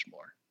so much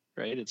more,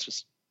 right? It's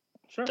just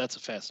that's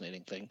a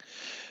fascinating thing.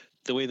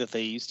 The way that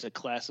they used to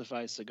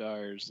classify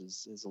cigars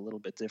is a little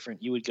bit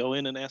different. You would go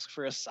in and ask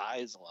for a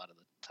size a lot of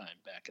the time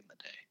back in the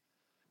day,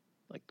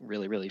 like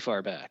really, really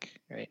far back,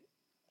 right?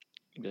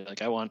 You'd be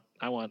like, I want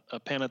a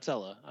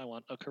Panatella. I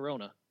want a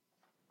Corona.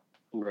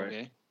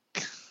 Right.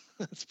 Okay.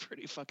 That's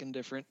pretty fucking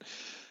different.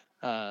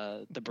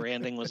 The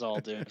branding was all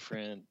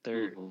different.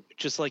 They're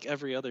just like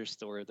every other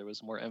store. There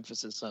was more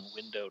emphasis on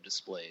window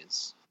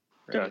displays,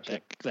 right?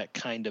 Gotcha. That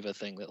kind of a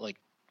thing that like,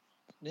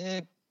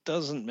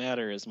 doesn't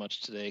matter as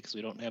much today because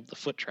we don't have the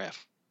foot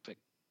traffic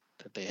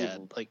that they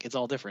had. Like it's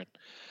all different.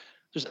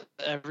 Just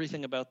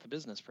everything about the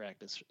business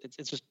practice.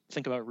 It's just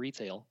think about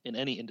retail in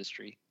any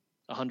industry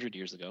 100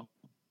 years ago,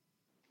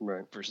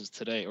 right, versus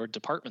today, or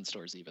department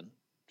stores even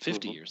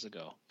 50 years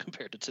ago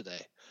compared to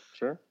today.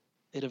 Sure,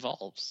 it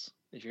evolves.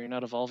 If you're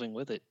not evolving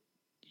with it,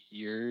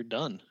 you're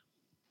done.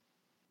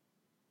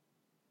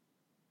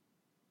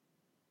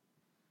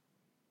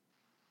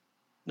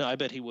 No, I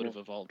bet he would have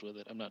evolved with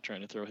it. I'm not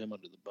trying to throw him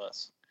under the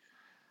bus.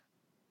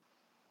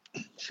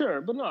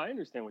 Sure, but no, I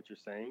understand what you're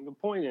saying. The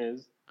point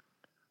is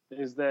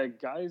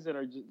that guys that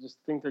are just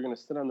think they're going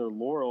to sit on their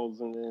laurels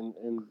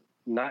and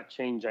not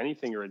change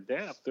anything or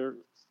adapt, they're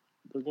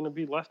going to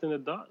be left in the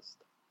dust.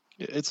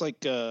 It's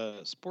like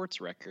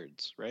sports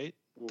records, right?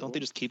 Don't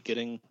they just keep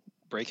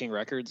breaking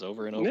records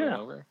over and over and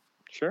over?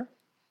 Sure.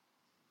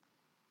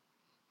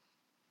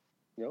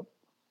 Yep.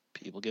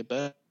 People get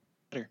better.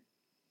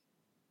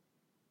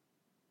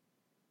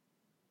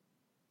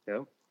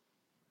 Yep.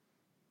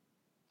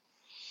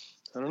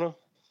 I don't know.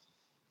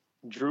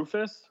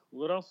 Drufus?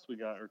 What else we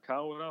got? Or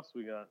Kyle, what else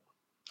we got?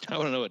 I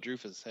want to know what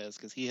Drufus has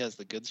because he has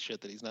the good shit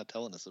that he's not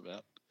telling us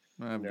about.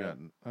 I've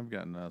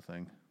got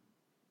nothing.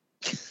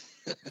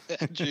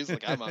 Drew's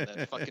like, I'm on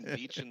that fucking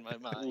beach in my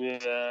mind.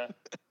 Yeah.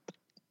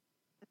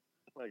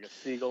 Like a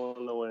seagull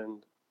in the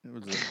wind.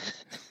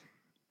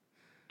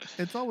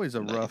 It's always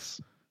a rough.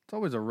 It's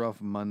always a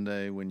rough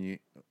Monday when you,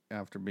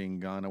 after being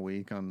gone a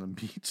week on the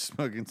beach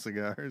smoking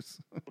cigars.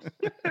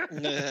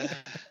 Yeah.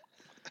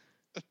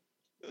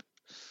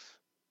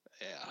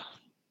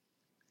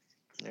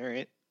 All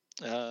right.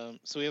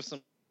 So we have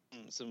some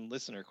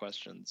listener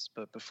questions,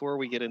 but before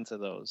we get into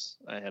those,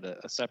 I had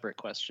a separate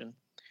question.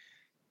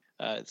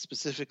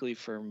 Specifically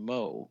for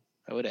Mo.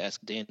 I would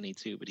ask Danny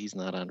too, but he's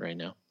not on right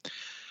now.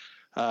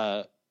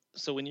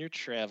 So when you're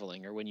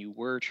traveling, or when you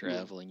were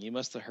traveling, you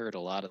must have heard a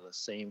lot of the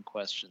same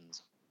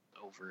questions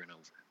over and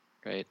over,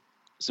 right?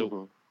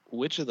 So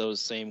which of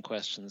those same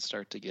questions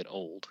start to get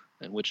old,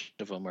 and which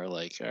of them are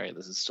like, all right,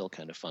 this is still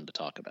kind of fun to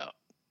talk about?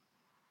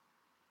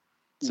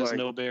 So there's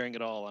no bearing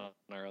at all on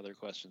our other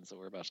questions that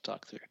we're about to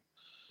talk through.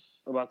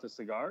 About the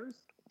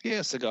cigars?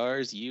 Yeah,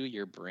 cigars,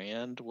 your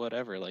brand,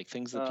 whatever, like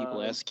things that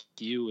people ask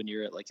you when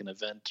you're at like an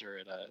event or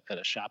at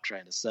a shop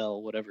trying to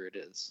sell, whatever it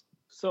is.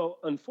 So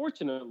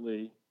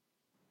unfortunately,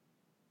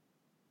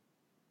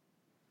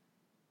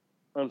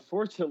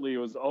 it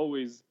was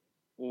always,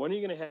 when are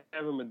you going to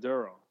have a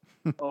Maduro?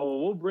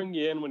 Oh, we'll bring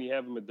you in when you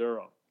have a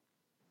Maduro.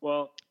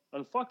 Well,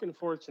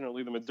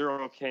 unfortunately, the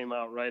Maduro came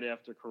out right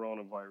after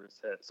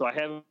coronavirus hit. So I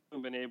haven't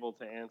been able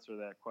to answer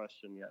that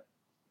question yet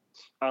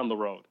on the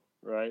road,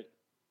 right?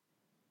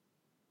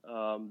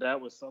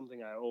 That was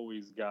something I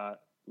always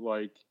got,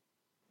 like,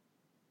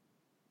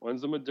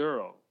 when's the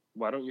Maduro?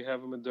 Why don't you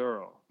have a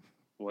Maduro?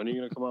 When are you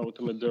going to come out with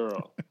the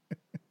Maduro?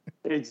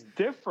 It's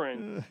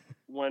different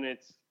when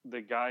it's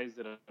the guys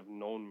that have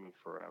known me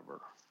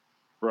forever,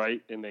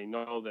 right? And they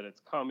know that it's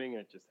coming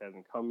and it just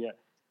hasn't come yet.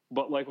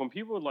 But like when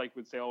people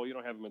would say, "Oh, you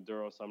don't have a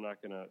Maduro, so I'm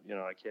not gonna,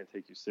 I can't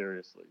take you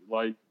seriously."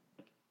 Like,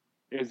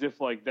 as if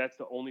like that's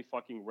the only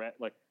fucking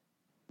like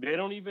they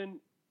don't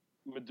even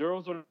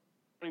Maduros don't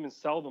even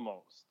sell the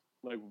most.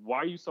 Like, why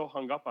are you so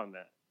hung up on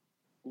that?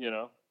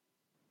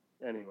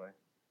 Anyway,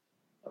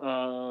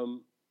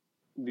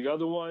 the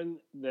other one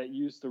that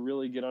used to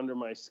really get under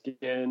my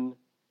skin.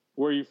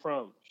 Where are you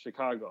from?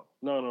 Chicago.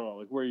 No.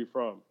 Like, where are you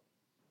from?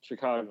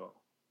 Chicago.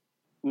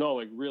 No,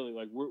 like really,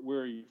 like where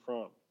are you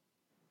from?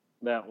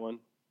 That one.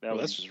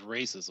 That's just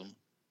racism.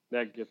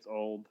 That gets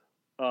old.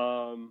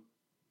 Let's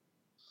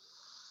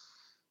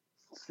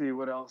see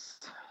what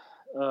else.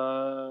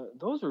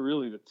 Those are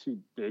really the two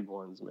big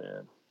ones,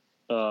 man.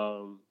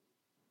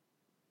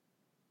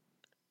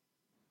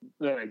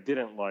 That I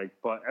didn't like,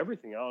 but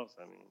everything else,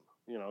 I mean,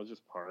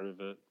 just part of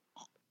it.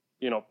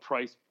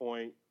 Price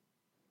point.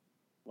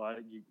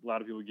 A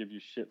lot of people give you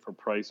shit for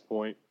price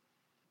point.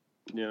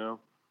 I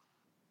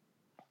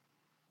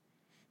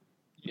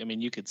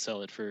mean, you could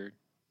sell it for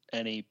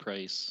any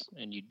price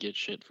and you'd get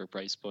shit for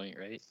price point,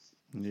 right?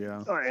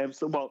 Yeah. All right.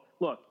 So, well,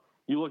 look,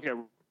 you look at,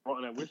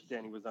 and I wish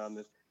Danny was on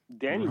this.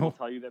 Danny will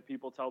tell you that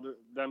people tell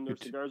them their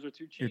cigars are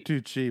too cheap. You're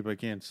too cheap. I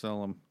can't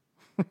sell them.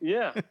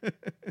 Yeah.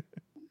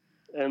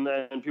 And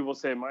then people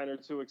say mine are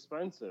too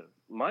expensive.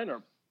 Mine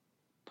are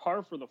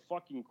par for the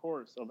fucking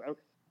course of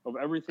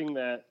everything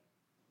that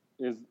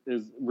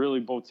is really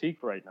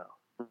boutique right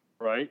now,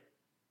 right?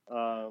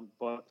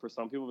 But for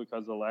some people,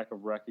 because of the lack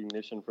of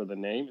recognition for the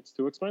name, it's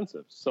too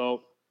expensive.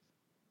 So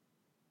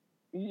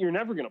you're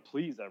never going to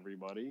please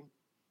everybody,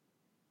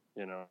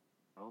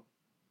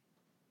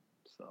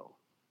 So,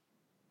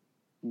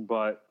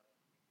 but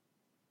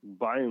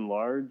by and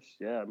large,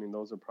 yeah, I mean,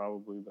 those are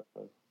probably the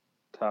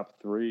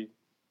top three.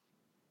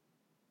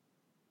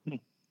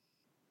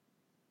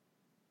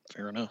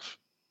 Fair enough.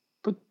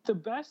 But the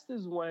best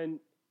is when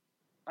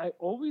I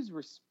always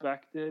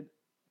respected.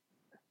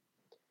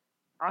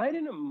 I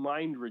didn't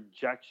mind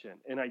rejection,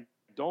 and I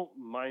don't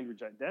mind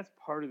rejection. That's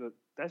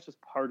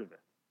just part of it.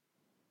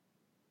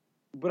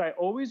 But I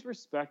always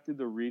respected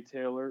the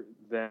retailer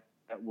that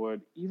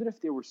would, even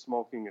if they were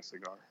smoking a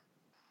cigar,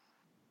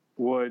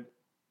 would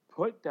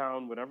put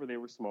down whatever they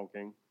were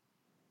smoking,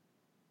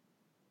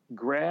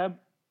 grab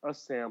a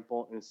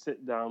sample, and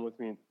sit down with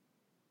me and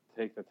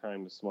take the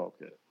time to smoke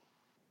it.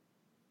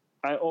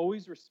 I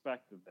always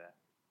respected that.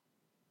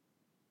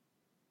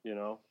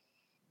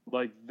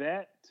 Like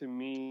that to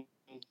me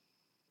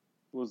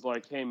was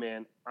like, hey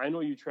man, I know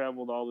you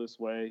traveled all this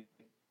way.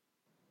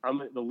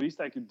 The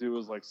least I could do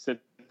is like sit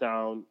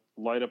down,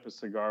 light up a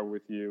cigar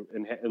with you,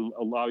 and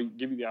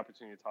give you the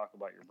opportunity to talk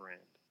about your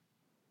brand.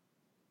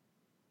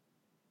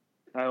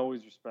 I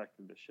always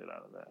respected the shit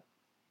out of that.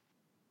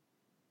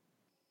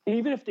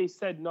 Even if they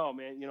said, no,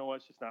 man, you know what?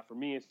 It's just not for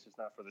me. It's just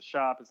not for the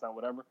shop. It's not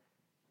whatever.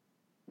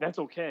 That's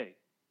okay.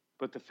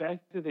 But the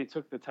fact that they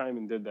took the time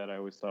and did that, I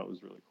always thought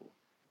was really cool.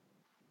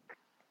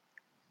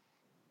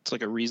 It's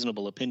like a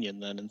reasonable opinion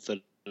then,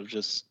 instead of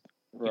just,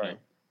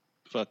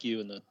 fuck you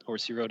and the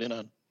horse you rode in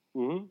on.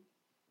 Mm-hmm.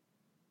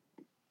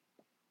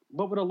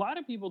 But what a lot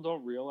of people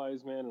don't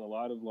realize, man, and a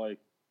lot of like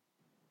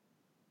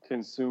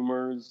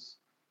consumers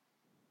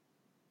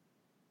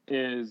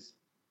is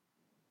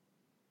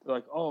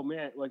like, oh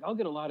man, like I'll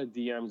get a lot of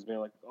DMs, man,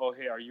 like, oh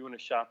hey, are you in a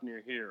shop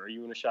near here? Are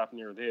you in a shop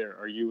near there?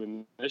 Are you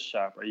in this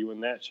shop? Are you in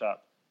that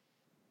shop?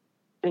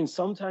 And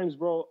sometimes,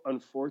 bro,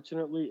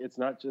 unfortunately, it's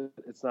not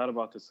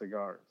about the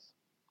cigars.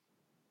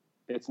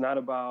 It's not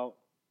about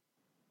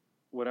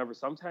whatever.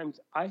 Sometimes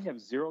I have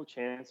zero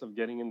chance of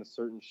getting into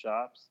certain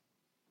shops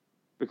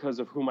because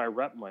of who my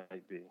rep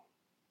might be,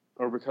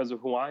 or because of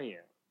who I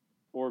am,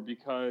 or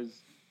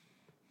because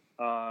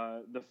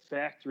the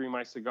factory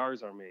my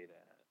cigars are made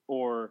at,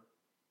 or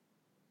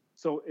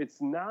so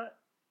it's not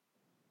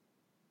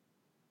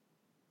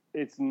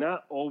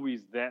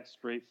always that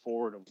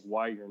straightforward of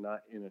why you're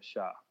not in a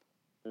shop,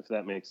 if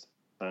that makes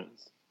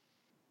sense.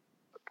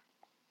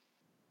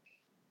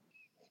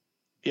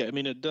 Yeah, I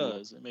mean, it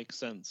does. It makes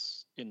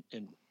sense in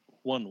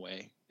one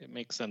way. It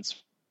makes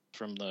sense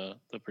from the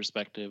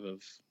perspective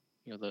of,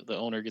 the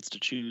owner gets to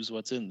choose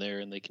what's in there,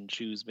 and they can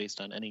choose based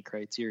on any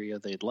criteria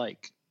they'd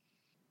like.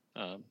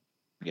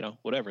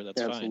 Whatever,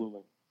 that's Absolutely.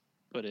 fine.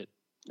 But it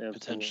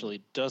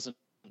potentially doesn't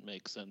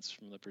make sense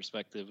from the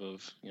perspective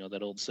of,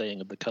 that old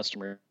saying of the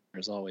customer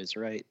is always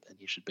right, and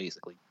you should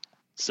basically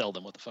sell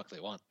them what the fuck they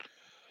want.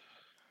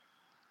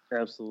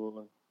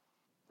 Absolutely.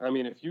 I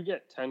mean, if you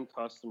get 10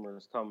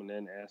 customers coming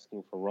in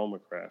asking for Roma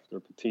Craft or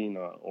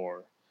Patina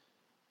or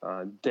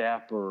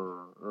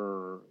Dapper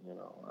or,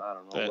 I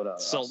don't know that what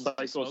else.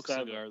 Sultans smoke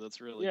cigar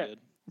that's really good.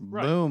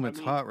 Right. Boom, it's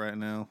hot right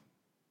now.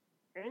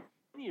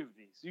 Any of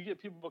these, you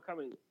get people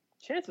coming,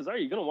 chances are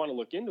you're going to want to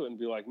look into it and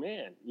be like,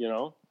 man,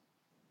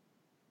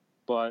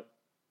 but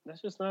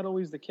that's just not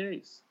always the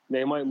case.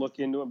 They might look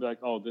into it and be like,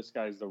 oh, this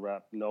guy's the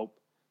rep. Nope.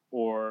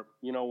 Or,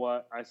 you know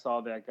what? I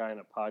saw that guy in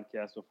a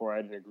podcast before.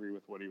 I didn't agree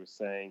with what he was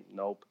saying.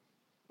 Nope.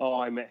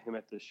 Oh, I met him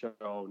at the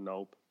show.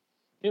 Nope.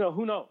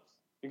 Who knows?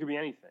 It could be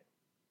anything.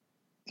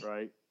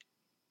 Right?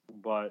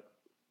 But,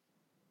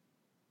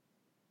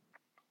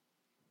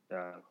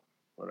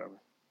 whatever.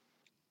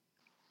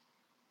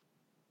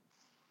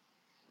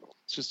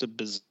 It's just a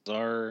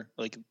bizarre,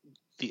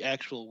 the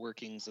actual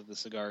workings of the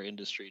cigar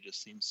industry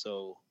just seems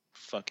so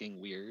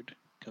fucking weird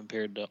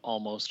compared to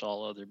almost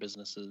all other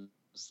businesses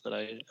that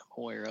I am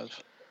aware of.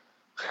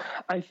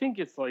 I think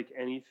it's like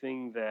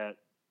anything that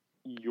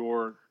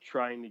you're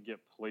trying to get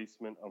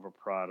placement of a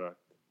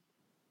product.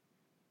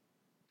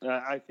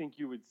 I think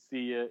you would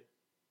see it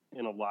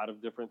in a lot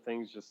of different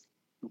things, just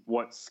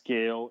what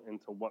scale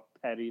into what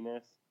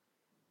pettiness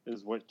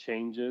is what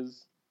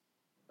changes.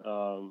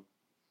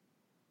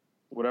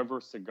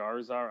 Whatever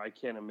cigars are, I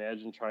can't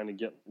imagine trying to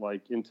get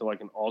into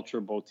an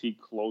ultra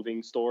boutique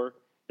clothing store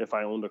if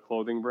I owned a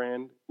clothing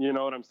brand. You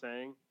know what I'm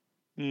saying?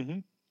 Mm-hmm.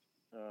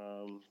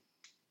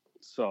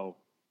 So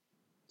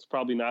it's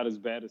probably not as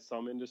bad as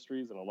some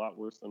industries and a lot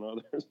worse than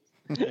others.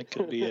 That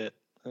could be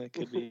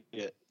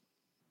it.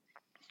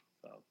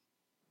 So.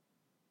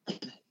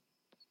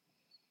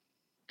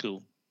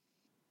 Cool.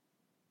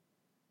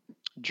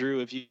 Drew,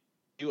 if you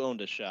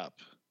owned a shop,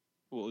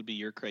 what would be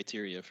your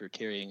criteria for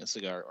carrying a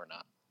cigar or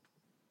not?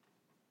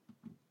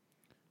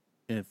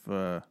 If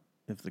the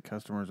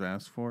customers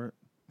ask for it.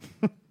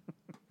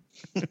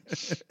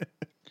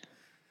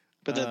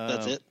 But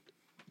that's it?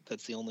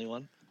 That's the only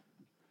one?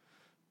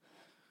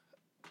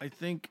 I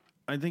think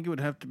it would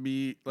have to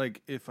be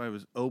if I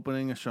was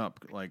opening a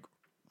shop,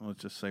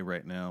 let's just say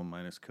right now,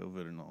 minus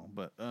COVID and all.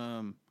 But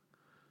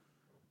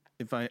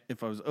if I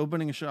was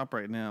opening a shop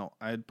right now,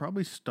 I'd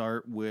probably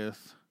start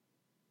with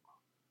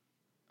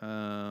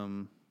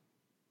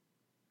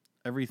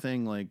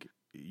everything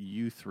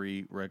you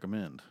three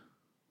recommend,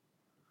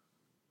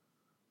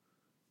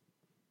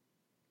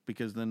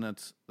 because then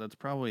that's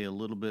probably a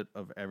little bit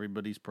of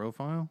everybody's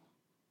profile,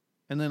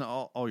 and then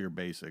all your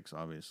basics,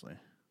 obviously.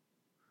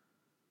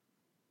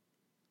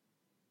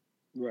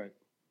 Right.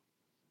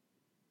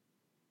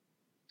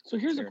 So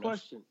here's Fair a enough.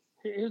 question.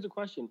 Here's a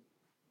question.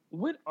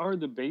 What are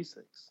the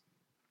basics?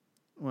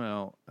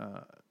 Well,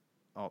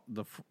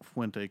 the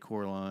Fuente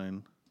core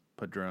line,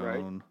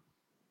 Padron.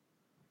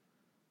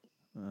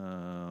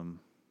 Right.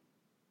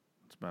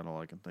 That's about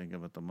all I can think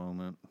of at the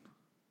moment.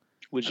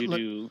 Would you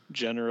do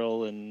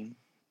General and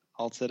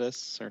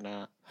Altadis or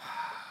not?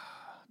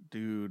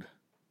 Dude,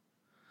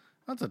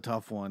 that's a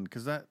tough one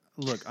because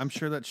I'm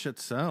sure that shit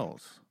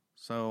sells.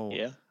 So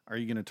yeah. Are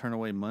you going to turn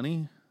away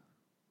money?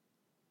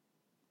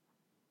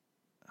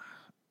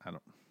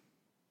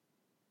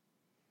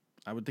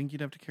 I would think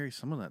you'd have to carry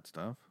some of that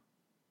stuff.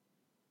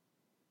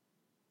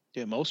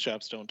 Yeah, most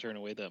shops don't turn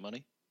away that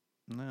money.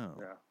 No.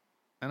 Yeah.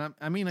 And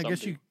I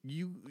guess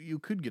you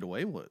could get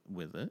away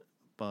with it,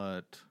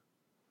 but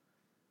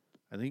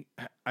I think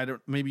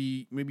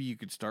maybe you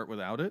could start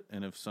without it,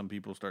 and if some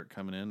people start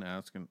coming in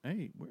asking,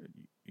 "Hey,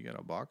 you got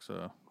a box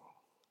of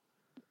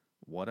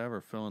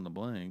whatever, fill in the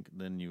blank,"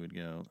 then you would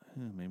go,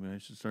 maybe I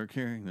should start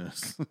carrying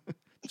this.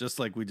 Just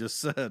like we just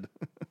said.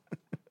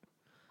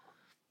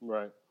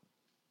 Right.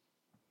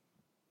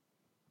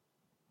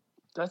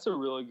 That's a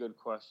really good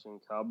question,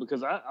 Kyle,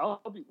 because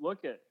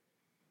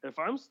if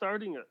I'm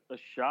starting a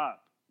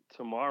shop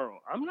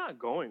tomorrow, I'm not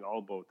going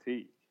all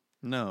boutique.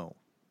 No.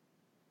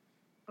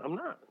 I'm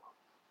not.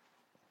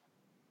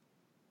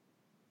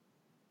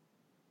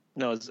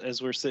 No,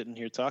 as we're sitting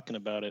here talking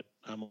about it,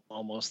 I'm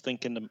almost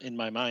thinking in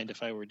my mind,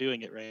 if I were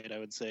doing it right, I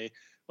would say,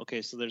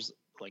 okay, so there's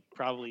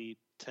probably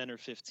 10 or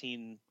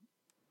 15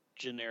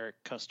 generic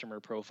customer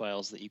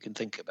profiles that you can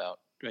think about,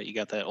 right? You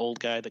got that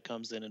old guy that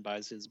comes in and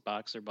buys his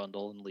box or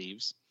bundle and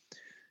leaves.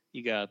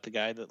 You got the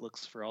guy that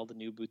looks for all the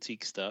new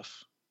boutique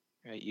stuff,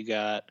 right? You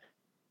got,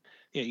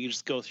 you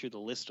just go through the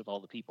list of all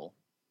the people.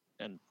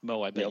 And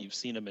Mo, I bet you've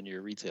seen them in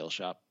your retail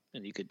shop,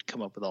 and you could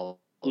come up with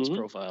all those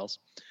profiles.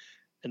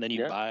 And then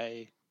you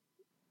buy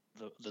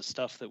the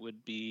stuff that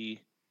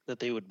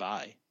they would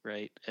buy,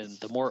 right? And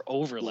the more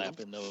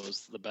overlap in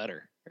those, the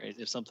better, right?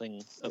 If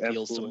something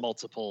appeals to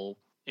multiple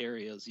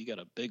areas, you got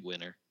a big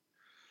winner.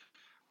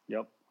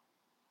 Yep.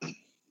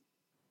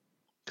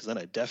 Because then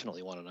I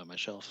definitely want it on my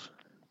shelf.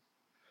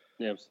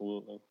 Yeah,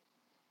 absolutely.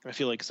 I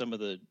feel like some of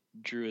the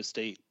Drew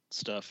Estate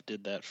stuff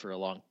did that for a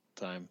long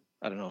time.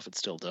 I don't know if it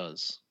still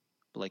does.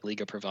 But like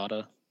Liga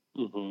Privada,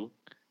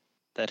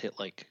 that hit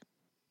like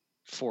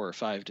 4 or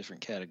 5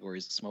 different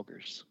categories of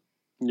smokers.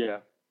 Yeah,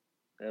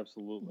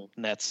 absolutely.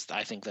 And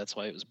I think that's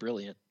why it was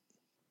brilliant.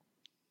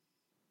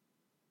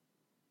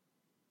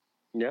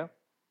 Yeah.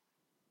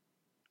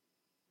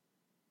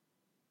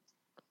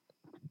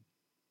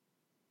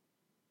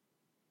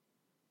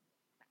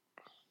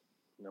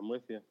 I'm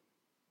with you.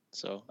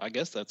 So I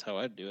guess that's how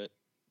I'd do it.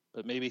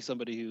 But maybe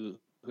somebody who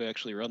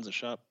actually runs a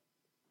shop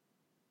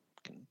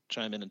can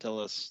chime in and tell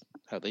us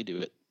how they do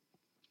it.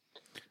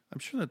 I'm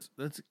sure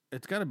that's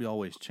it's got to be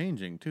always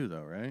changing too,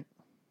 though, right?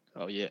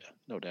 Oh yeah,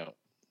 no doubt.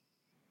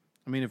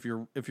 I mean, if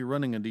you're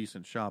running a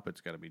decent shop,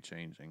 it's got to be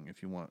changing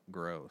if you want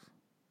growth.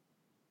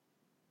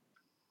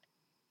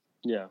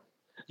 Yeah.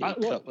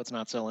 Cut what's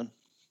not selling.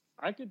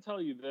 I could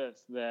tell you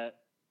this, that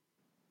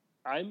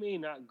I may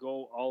not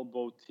go all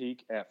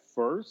boutique at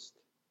first,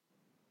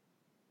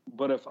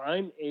 but if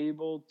I'm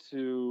able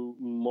to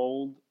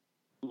mold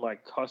my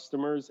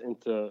customers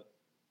into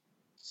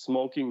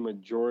smoking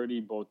majority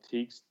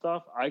boutique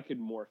stuff, I could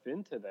morph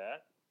into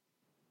that.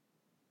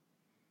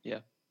 Yeah.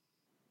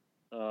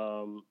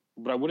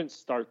 But I wouldn't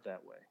start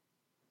that way.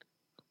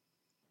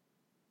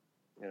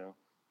 You know.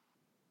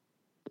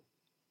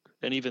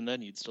 And even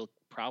then, you'd still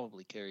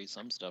probably carry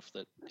some stuff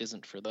that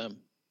isn't for them.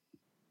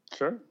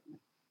 Sure.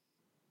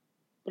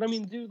 But I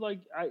mean, dude,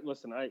 like, I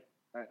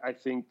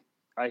think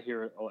I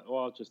hear it. Like,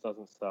 well, it just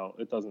doesn't sell.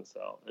 It doesn't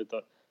sell.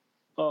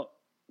 Well,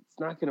 it's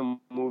not going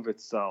to move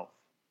itself,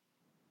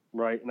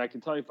 right? And I can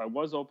tell you, if I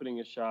was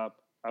opening a shop,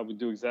 I would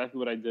do exactly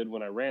what I did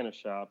when I ran a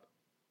shop,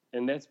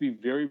 and that's be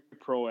very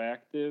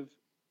proactive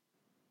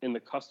in the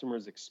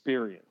customer's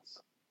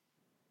experience,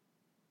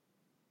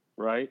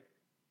 right?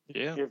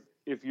 Yeah.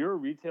 If you're a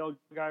retail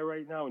guy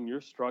right now and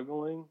you're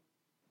struggling,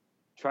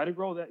 try to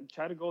go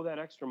that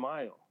extra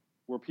mile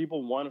where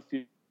people want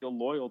to feel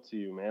loyal to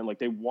you, man. Like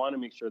they want to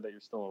make sure that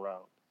you're still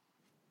around.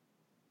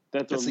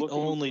 That's the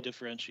only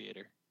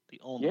differentiator.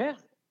 The only one.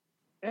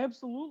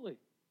 Absolutely.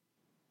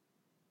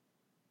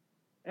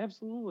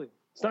 Absolutely.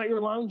 It's not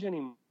your lounge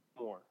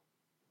anymore.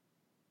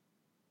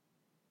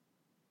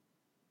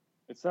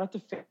 It's not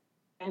the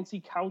fancy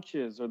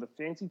couches or the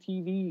fancy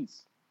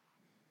TVs.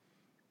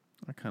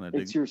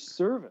 It's your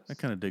service. I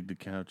kind of dig the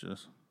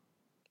couches.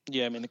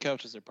 Yeah, I mean, the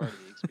couches are part of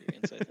the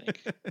experience, I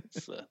think.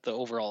 It's the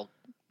overall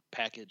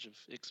package of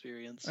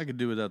experience. I could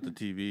do without the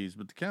TVs,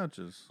 but the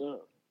couches.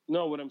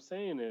 No, what I'm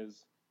saying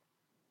is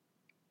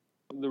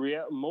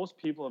most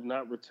people have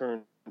not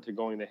returned to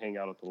going to hang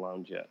out at the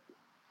lounge yet,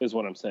 is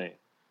what I'm saying.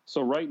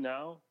 So right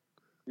now,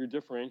 your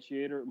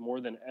differentiator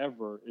more than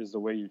ever is the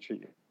way you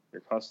treat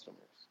your customers.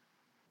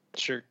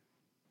 Sure.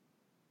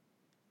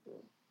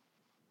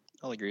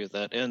 I'll agree with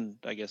that. And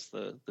I guess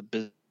the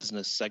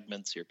business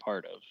segments you're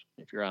part of.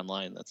 If you're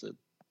online, that's a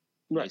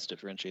nice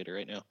differentiator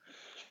right now.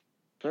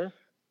 Sure.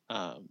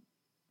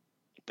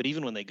 But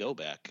even when they go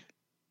back,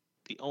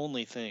 the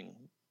only thing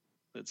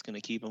that's going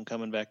to keep them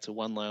coming back to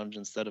one lounge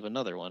instead of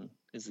another one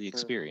is the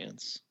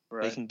experience.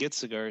 Right. They can get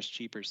cigars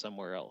cheaper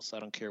somewhere else.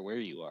 I don't care where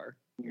you are.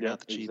 You're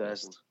not the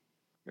cheapest.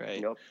 Exactly.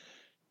 Right? Yep.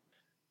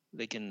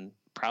 They can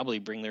probably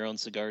bring their own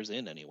cigars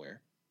in anywhere.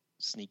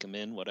 Sneak them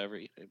in, whatever.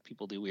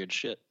 People do weird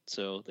shit.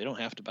 So they don't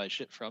have to buy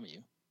shit from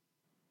you.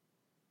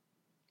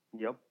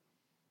 Yep.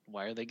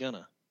 Why are they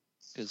gonna?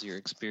 Because your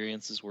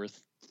experience is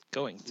worth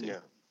going to. Yeah.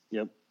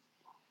 Yep.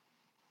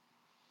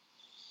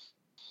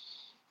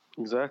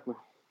 Exactly.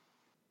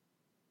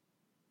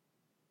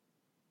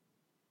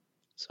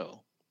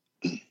 So,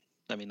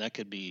 I mean, that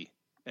could be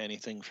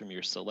anything from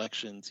your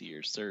selection to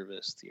your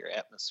service to your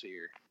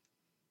atmosphere.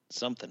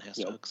 Something has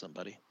to hook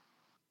somebody.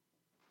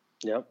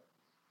 Yep.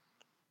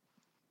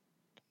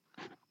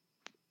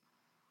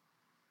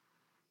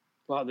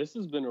 Wow, this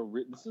has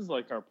been this is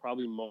like our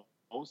probably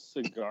most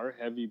cigar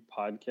heavy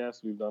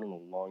podcast we've done in a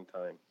long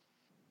time.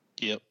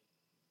 Yep.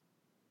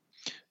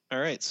 All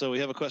right, so we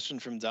have a question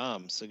from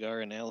Dom. Cigar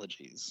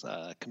analogies.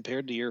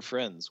 Compared to your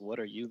friends, what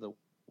are you the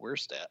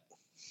worst at?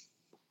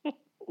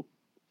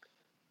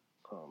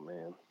 Oh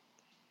man.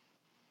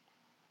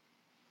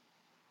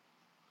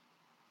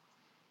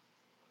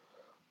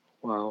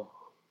 Wow.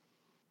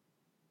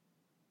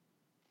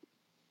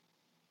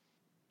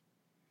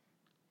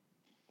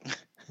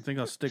 I think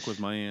I'll stick with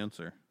my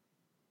answer.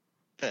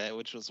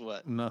 Which was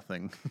what?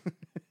 Nothing.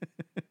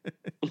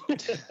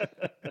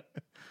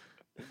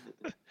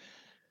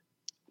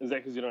 Is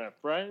that because you don't have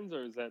friends,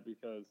 or is that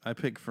because I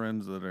pick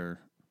friends that are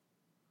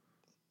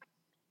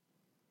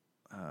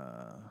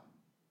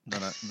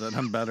that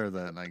I'm better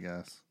than, I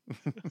guess.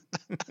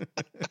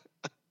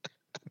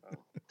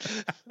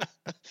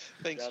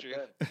 Thanks, Drew.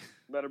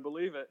 Better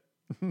believe it.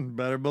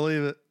 Better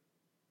believe it.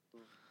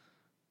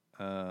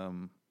 I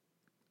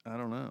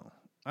don't know.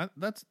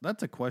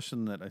 That's a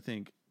question that I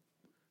think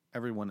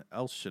everyone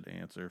else should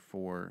answer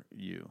for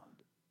you.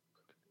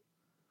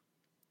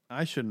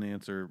 I shouldn't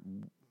answer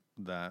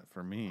that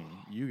for me.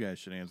 You guys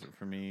should answer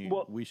for me.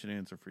 Well, we should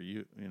answer for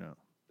you, you know.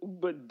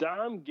 But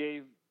Dom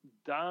gave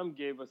Dom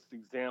gave us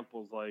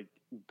examples like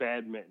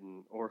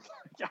badminton or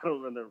I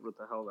don't remember what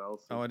the hell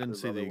else. Oh, I didn't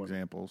there's see the other ones.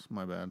 examples.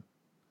 My bad.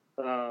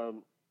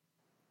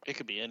 It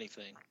could be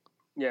anything.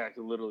 Yeah, it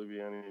could literally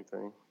be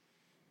anything.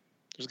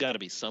 There's got to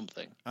be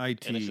something.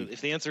 IT. And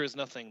if the answer is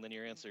nothing, then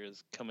your answer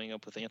is coming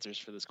up with answers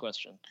for this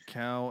question.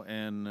 Cal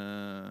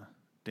and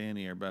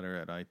Danny are better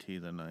at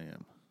IT than I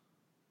am.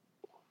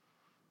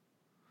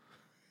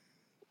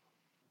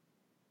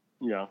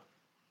 Yeah.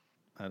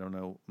 I don't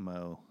know,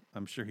 Mo.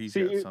 I'm sure he's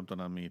See, got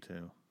something on me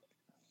too.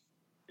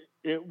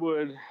 It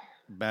would.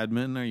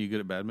 Badminton? Are you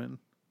good at badminton?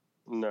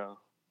 No.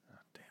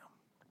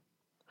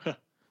 Oh,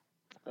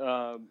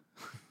 damn.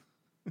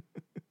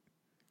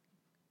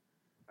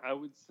 I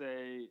would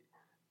say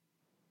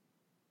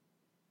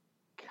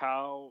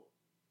Cal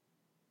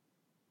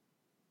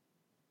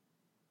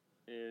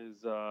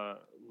is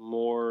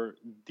more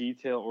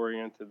detail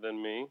oriented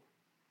than me.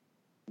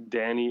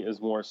 Danny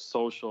is more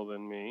social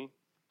than me,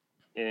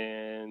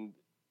 and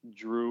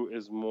Drew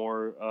is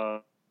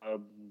more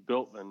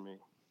built than me.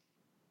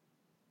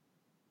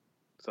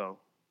 So,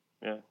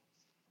 yeah.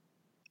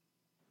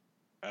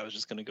 I was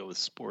just going to go with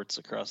sports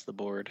across the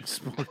board.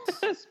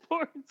 Sports.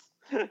 Sports.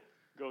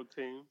 Go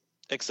team.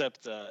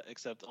 Except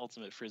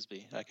ultimate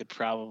frisbee. I could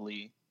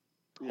probably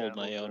hold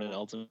my own in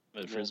ultimate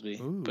frisbee.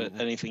 Ooh. But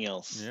anything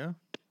else, Yeah.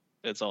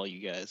 it's all you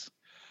guys.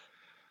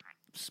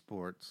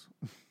 Sports.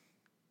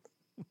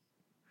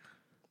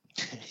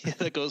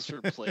 That goes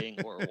for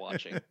playing or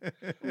watching.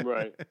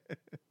 Right.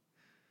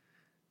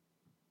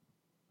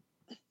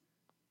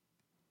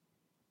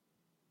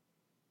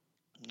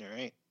 All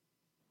right.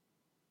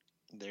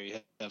 There you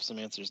have some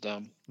answers,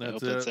 Dom. I That's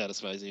hope it. that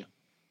satisfies you.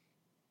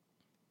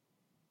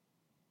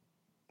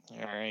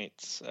 All right.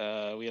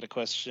 We had a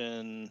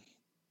question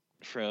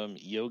from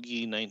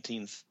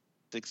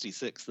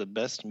Yogi1966. The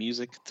best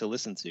music to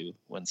listen to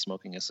when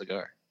smoking a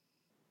cigar.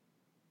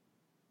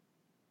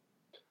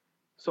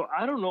 So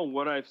I don't know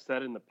what I've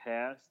said in the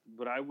past,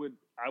 but I would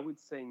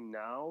say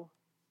now,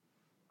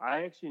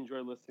 I actually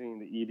enjoy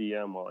listening to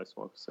EDM while I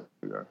smoke a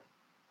cigar.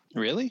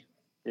 Really?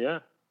 Yeah,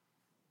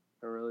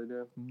 I really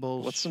do.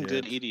 Bullshit. What's some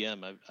good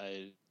EDM?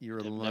 You're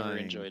I've lying. never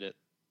enjoyed it.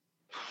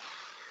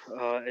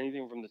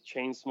 Anything from the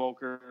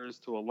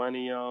Chainsmokers to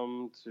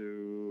Millennium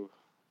to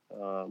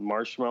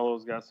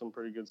Marshmello's got some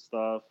pretty good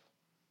stuff.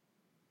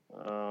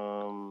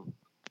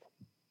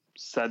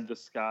 Said the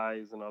Sky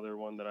is another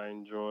one that I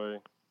enjoy.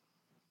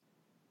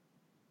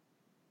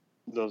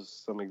 Those are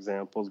some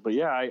examples. But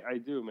yeah, I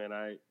do, man.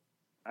 I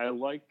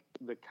like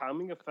the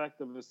calming effect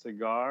of a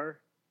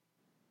cigar,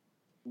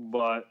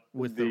 but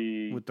with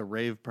the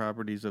rave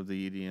properties of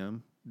the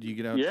EDM. Do you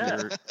get out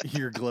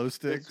your glow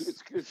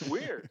sticks? It's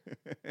weird.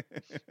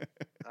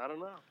 I don't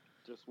know.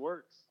 Just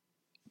works.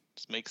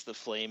 Just makes the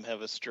flame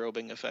have a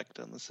strobing effect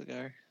on the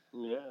cigar.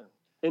 Yeah.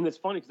 And it's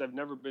funny because I've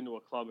never been to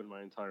a club in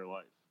my entire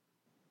life.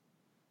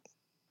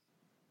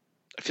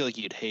 I feel like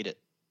you'd hate it.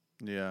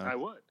 Yeah. I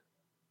would.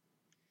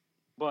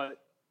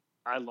 But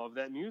I love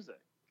that music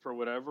for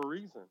whatever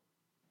reason.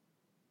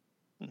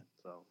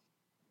 So.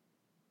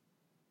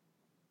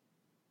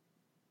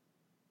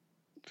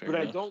 Fair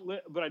but enough.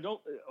 I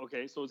don't.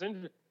 Okay, so it's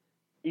interesting.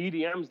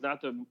 EDM's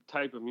not the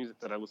type of music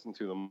that I listen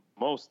to the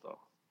most, though.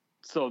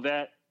 So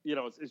that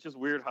it's just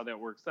weird how that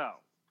works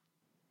out,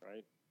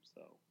 right?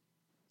 So.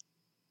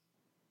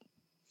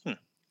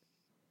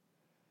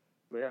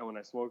 But yeah, when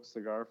I smoke a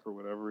cigar for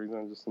whatever reason,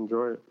 I just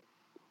enjoy it.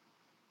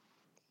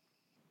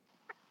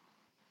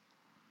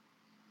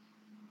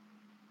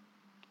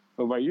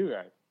 What about you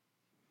guys?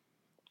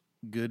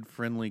 Good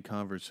friendly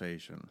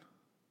conversation.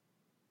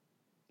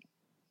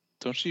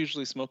 Don't you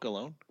usually smoke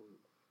alone?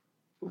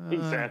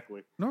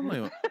 Exactly.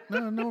 Normally,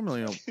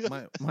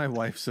 my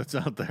wife sits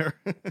out there.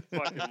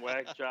 Fucking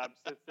whack job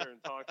sits there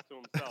and talks to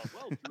himself.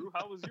 Well, Drew,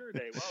 how was your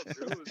day? Well,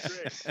 Drew, it was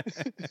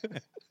great.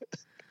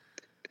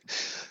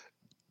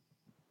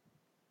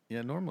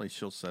 Yeah, normally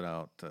she'll sit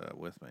out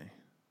with me.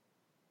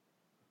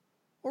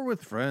 Or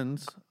with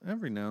friends.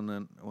 Every now and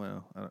then.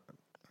 Well, I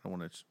don't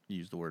want to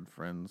use the word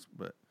friends,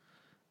 but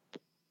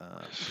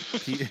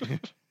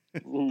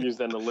Use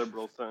that in a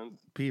liberal sense.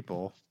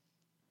 people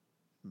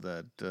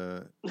that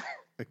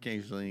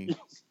occasionally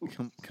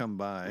come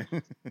by.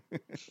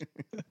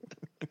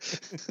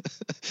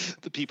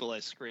 The people I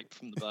scrape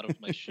from the bottom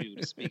of my shoe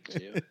to speak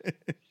to.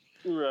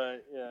 Right,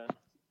 yeah.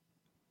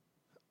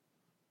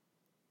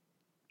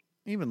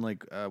 Even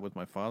like with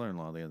my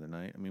father-in-law the other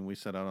night. I mean, we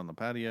sat out on the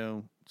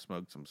patio,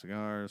 smoked some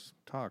cigars,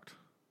 talked.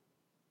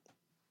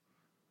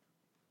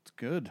 It's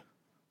good.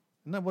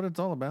 Isn't that what it's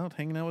all about?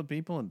 Hanging out with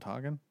people and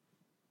talking?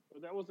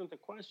 But that wasn't the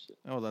question.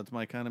 Oh, that's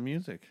my kind of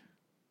music.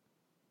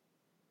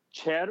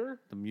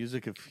 Chatter? The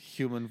music of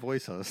human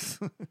voices.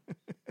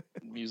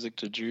 Music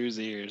to Drew's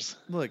ears.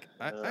 Look,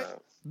 I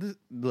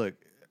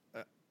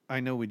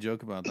know we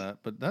joke about that,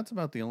 but that's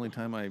about the only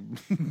time I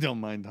don't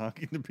mind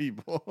talking to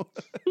people.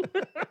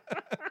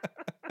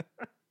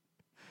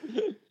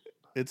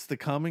 It's the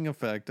calming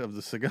effect of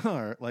the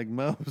cigar, like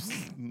most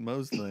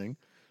thing.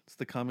 It's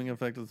the calming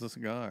effect of the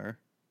cigar,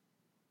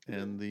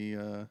 and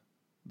the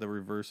the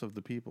reverse of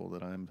the people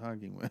that I'm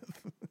talking with.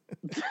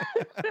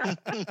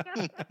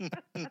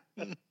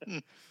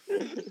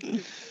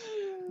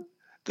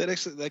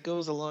 That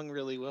goes along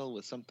really well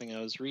with something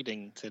I was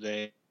reading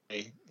today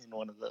in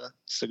one of the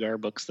cigar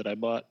books that I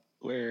bought,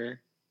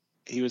 where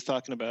he was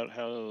talking about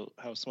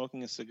how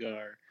smoking a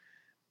cigar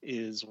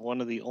is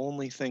one of the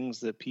only things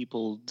that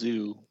people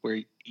do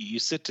where you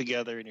sit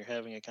together and you're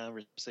having a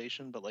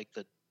conversation, but like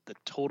the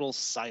total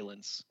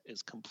silence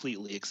is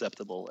completely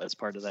acceptable as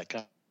part of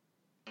that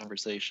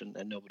conversation,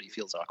 and nobody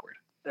feels awkward.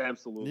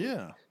 Absolutely.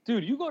 Yeah.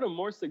 Dude, you go to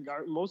most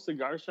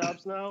cigar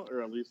shops now,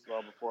 or at least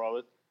before all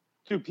this.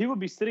 Dude, people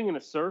be sitting in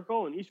a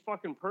circle and each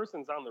fucking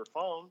person's on their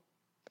phone.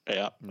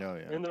 Yeah. Oh,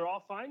 yeah. And they're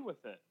all fine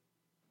with it.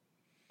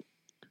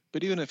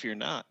 But even if you're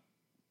not,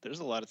 there's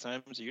a lot of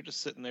times you're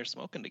just sitting there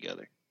smoking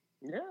together.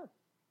 Yeah.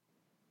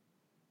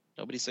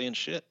 Nobody's saying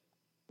shit.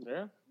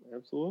 Yeah,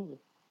 absolutely.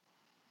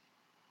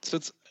 So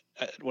it's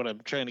what I'm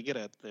trying to get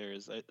at there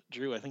is,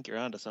 Drew, I think you're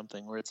onto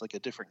something where it's like a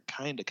different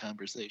kind of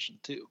conversation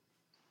too.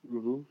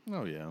 Mm-hmm.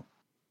 Oh, yeah.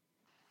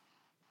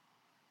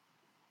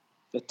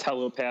 The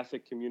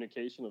telepathic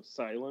communication of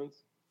silence.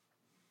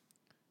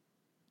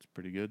 It's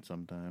pretty good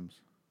sometimes.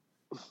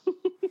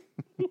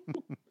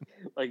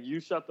 Like, you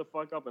shut the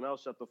fuck up and I'll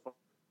shut the fuck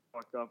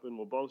up and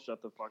we'll both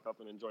shut the fuck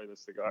up and enjoy this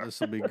cigar. This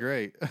will be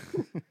great.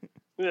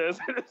 Yes,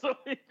 this will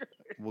be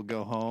great. We'll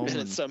go home. And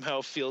it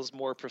somehow feels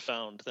more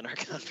profound than our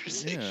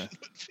conversation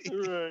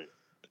would be. Right.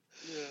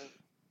 Yeah.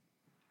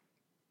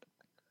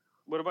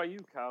 What about you,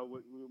 Kyle?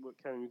 What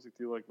kind of music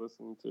do you like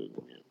listening to?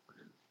 Yeah.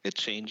 It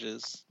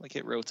changes. Like,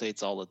 it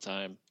rotates all the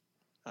time.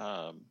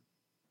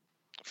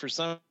 For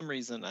some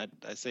reason, I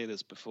say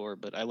this before,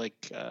 but I like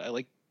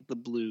the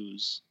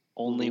blues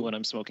only when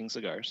I'm smoking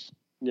cigars.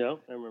 Yeah,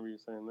 I remember you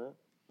saying that.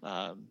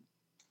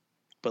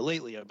 But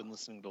lately, I've been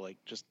listening to like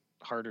just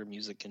harder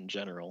music in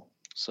general.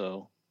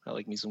 So I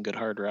like me some good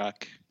hard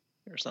rock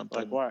or something.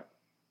 Like what?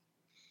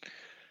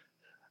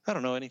 I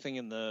don't know, anything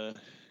in the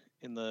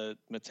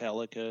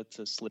Metallica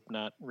to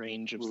Slipknot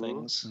range of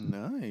things.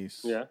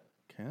 Nice. Yeah.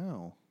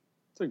 Cow.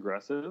 It's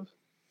aggressive.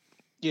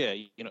 Yeah,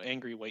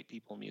 angry white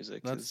people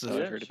music is how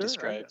I've heard it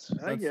described.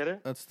 I get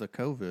it. That's the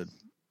COVID.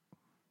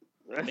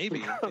 Maybe.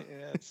 Yeah,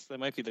 that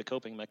might be the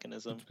coping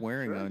mechanism. It's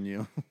wearing on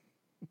you.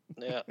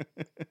 Yeah.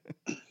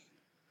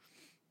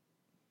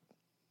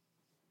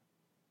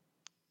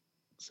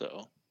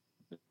 So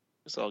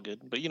it's all good.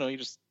 But you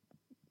just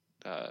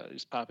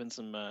pop in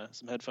some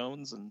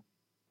headphones and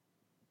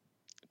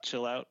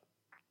chill out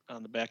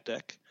on the back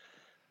deck.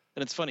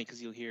 And it's funny because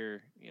you'll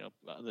hear,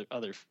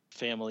 other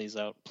families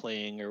out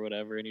playing or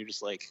whatever, and you're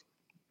just like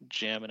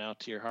jamming out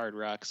to your hard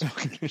rock,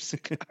 smoking your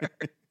cigar.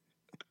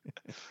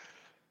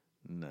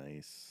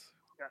 Nice.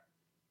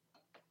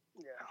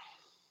 Yeah.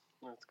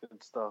 That's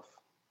good stuff.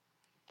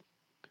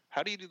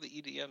 How do you do the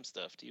EDM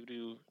stuff? Do you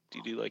do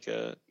like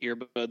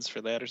earbuds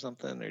for that or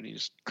something, or do you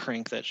just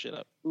crank that shit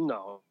up?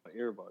 No,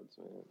 earbuds,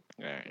 man.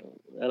 All right.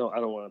 I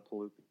don't want to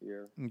pollute the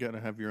ear. You got to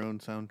have your own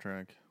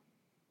soundtrack.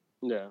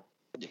 Yeah.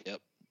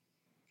 Yep.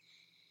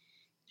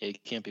 Yeah, you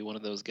can't be one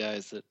of those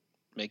guys that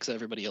makes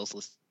everybody else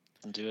listen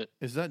to it.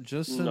 Is that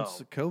just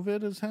since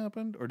COVID has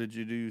happened, or did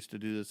you used to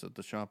do this at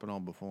the shop and all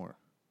before?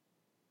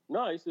 No,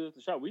 I used to do it at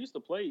the shop. We used to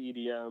play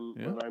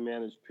EDM when I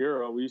managed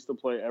Puro. We used to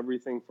play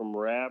everything from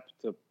rap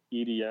to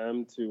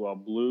EDM to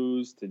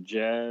blues to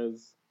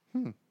jazz,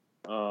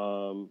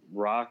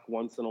 rock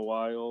once in a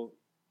while.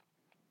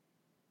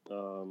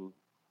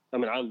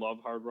 I love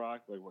hard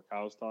rock, like what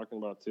Kyle's talking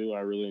about too. I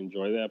really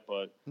enjoy that,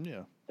 but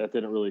that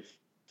didn't really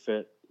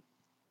fit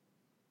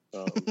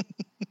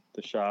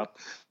the shop.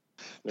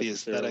 The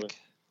aesthetic.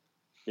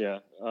 Yeah.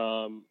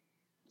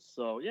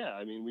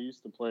 We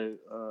used to play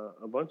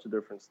a bunch of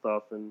different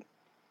stuff, and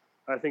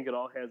I think it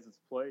all has its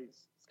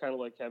place. It's kind of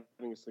like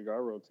having a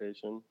cigar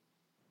rotation.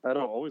 I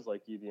don't always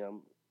like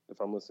EDM if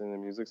I'm listening to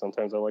music.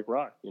 Sometimes I like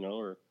rock,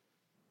 or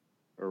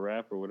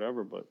rap or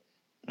whatever. But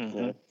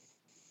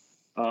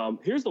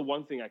here's the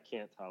one thing I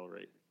can't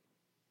tolerate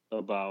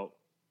about.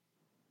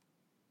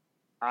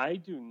 I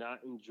do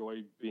not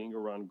enjoy being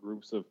around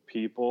groups of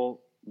people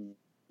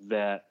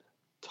that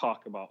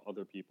talk about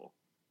other people.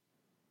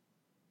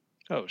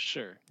 Oh,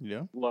 sure.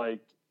 Yeah. Like,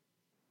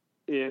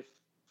 if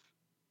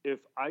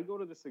I go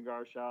to the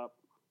cigar shop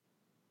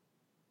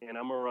and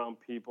I'm around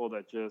people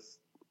that just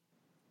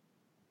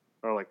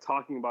are like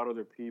talking about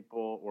other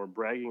people or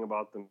bragging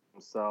about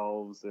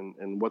themselves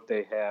and what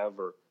they have,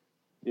 or,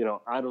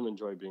 I don't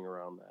enjoy being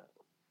around that.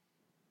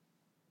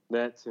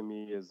 That to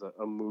me is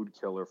a mood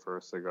killer for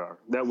a cigar.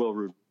 That will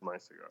ruin my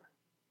cigar.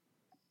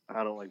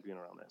 I don't like being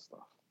around that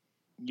stuff.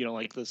 You don't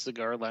like the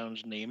cigar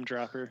lounge name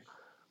dropper?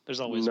 There's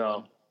always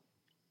one.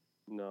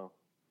 No.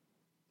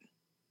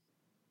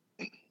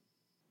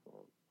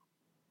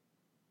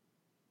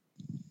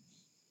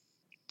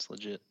 It's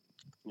legit.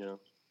 Yeah.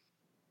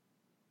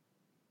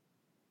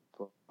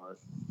 But,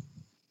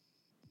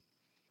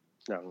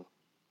 no.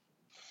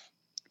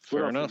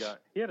 Fair enough.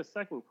 He had a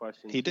second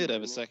question. He did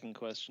have a second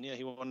question. Yeah,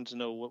 he wanted to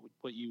know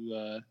what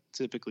you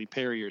typically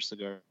pair your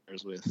cigars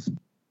with.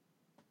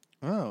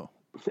 Oh,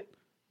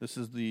 this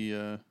is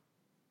the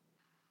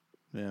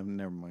Yeah,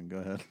 never mind. Go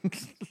ahead.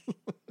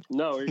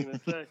 No, what are you gonna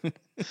say?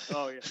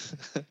 Oh yeah.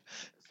 So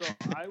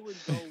I would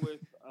go with.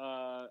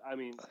 I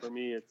mean, for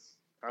me,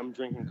 I'm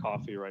drinking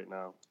coffee right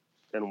now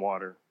and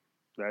water.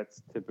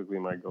 That's typically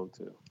my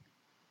go-to.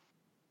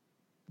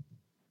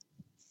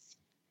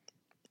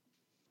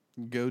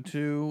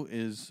 Go-to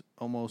is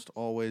almost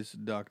always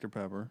Dr.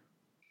 Pepper.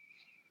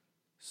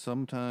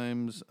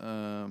 Sometimes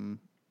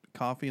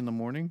coffee in the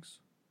mornings.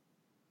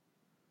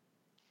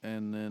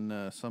 And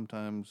then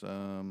sometimes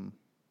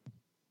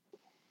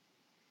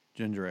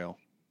ginger ale.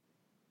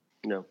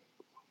 No.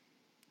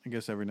 I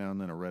guess every now and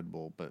then a Red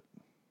Bull, but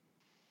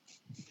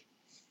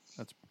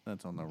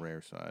that's on the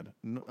rare side.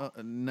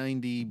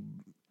 98%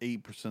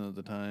 of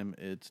the time,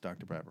 it's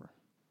Dr. Pepper.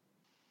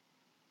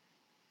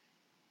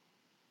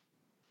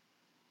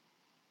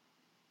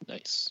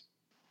 Nice.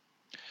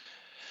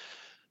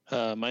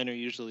 Mine are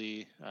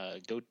usually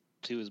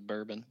go-to is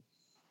bourbon.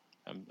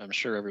 I'm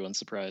sure everyone's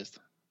surprised.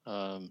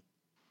 I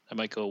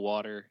might go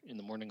water in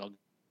the morning. I'll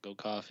go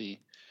coffee.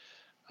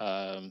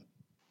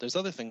 There's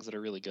other things that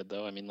are really good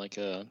though. I mean, like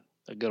a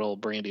good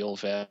old brandy old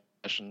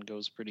fashioned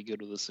goes pretty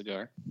good with a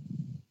cigar.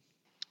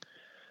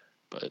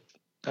 But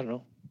I don't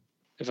know.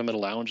 If I'm at a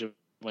lounge, it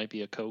might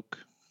be a Coke.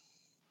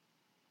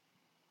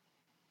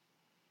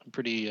 I'm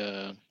pretty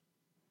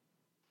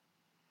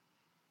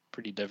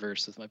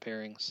diverse with my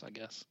pairings, I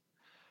guess.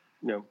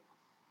 No.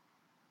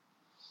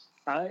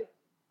 I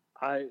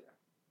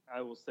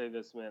will say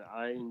this, man.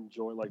 I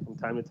enjoy, like, from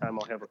time to time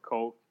I'll have a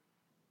Coke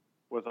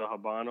with a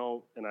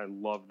Habano, and I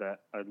love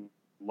that. I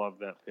love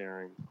that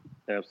pairing.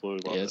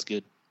 Absolutely love it. Yeah, it's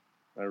good.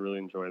 I really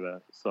enjoy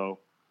that. So,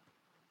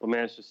 but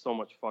man, it's just so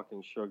much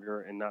fucking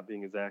sugar, and not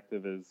being as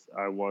active as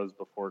I was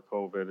before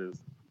COVID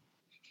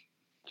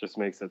just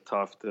makes it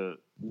tough to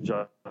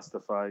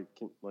justify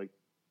like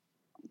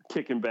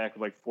kicking back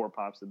with like 4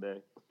 pops a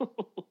day.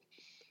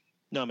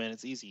 No, man,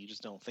 it's easy. You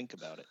just don't think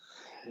about it.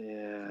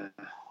 Yeah.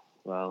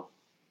 Well,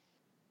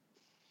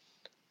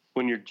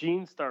 when your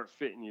jeans start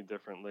fitting you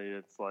differently,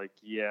 it's like,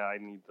 yeah, I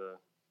need to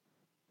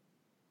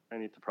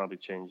probably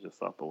change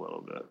this up a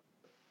little bit.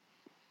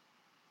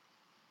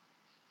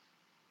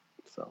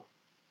 So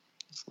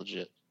It's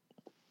legit.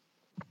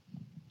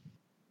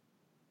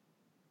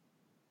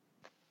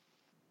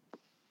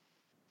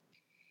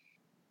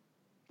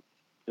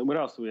 and what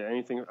else do we have?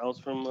 Anything else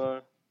from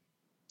No,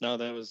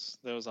 that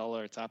was all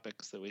our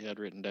topics that we had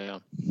written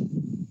down.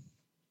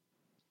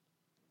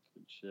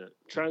 good shit?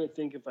 Trying to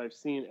think if I've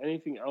seen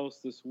anything else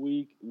this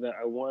week that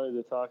I wanted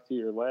to talk to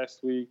you or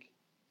last week.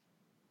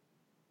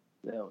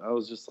 Yeah, I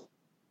was just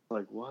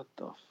like, what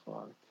the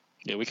fuck?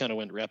 Yeah, we kind of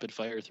went rapid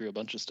fire through a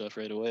bunch of stuff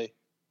right away.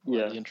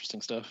 Yeah. The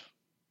interesting stuff.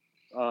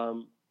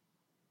 I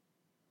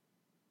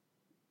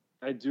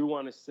do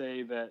want to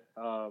say that,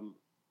 for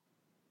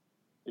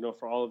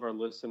all of our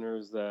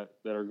listeners that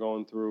are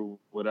going through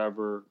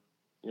whatever,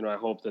 I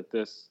hope that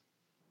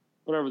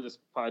whatever this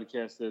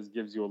podcast is,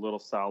 gives you a little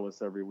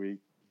solace every week.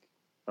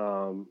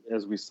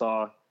 As we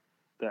saw,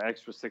 the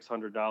extra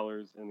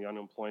 $600 in the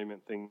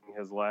unemployment thing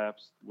has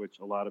lapsed, which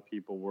a lot of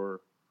people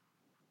were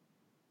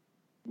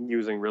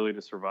using really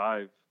to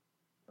survive,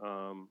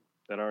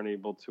 that aren't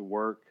able to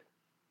work.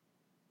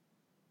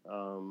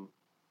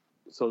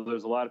 So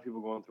there's a lot of people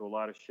going through a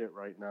lot of shit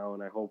right now,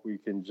 and I hope we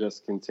can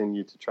just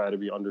continue to try to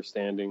be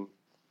understanding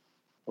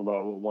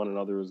about what one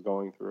another is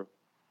going through.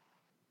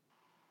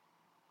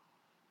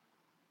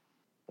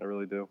 I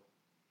really do.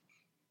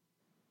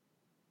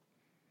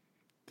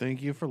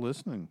 Thank you for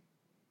listening,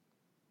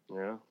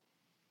 Yeah.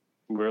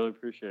 Really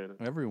appreciate it.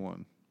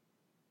 everyone.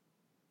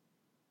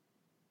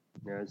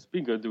 Yeah, just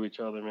be good to each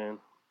other, man.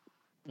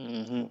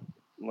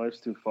 Mm-hmm. Life's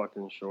too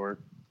fucking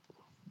short.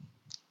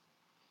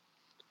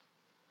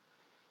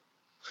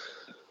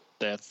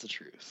 That's the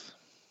truth.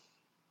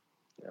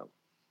 Yep.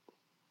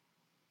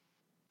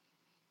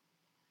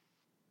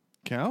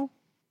 Cal?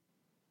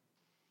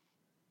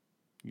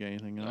 You got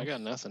anything else? I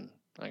got nothing.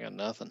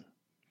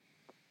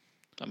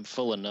 I'm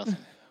full of nothing.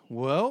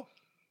 Well,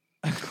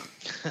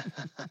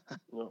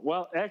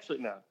 Well, actually,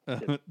 no.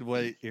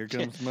 wait, here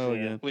comes Mo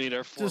again. We need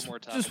our four Just, more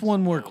topics. just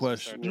one more before we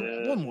question. start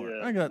doing- One more.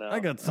 Yeah, I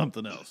got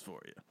something else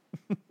for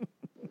you.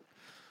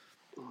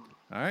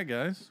 All right,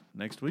 guys.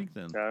 Next week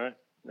then. All right.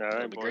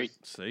 That'd be boys. great.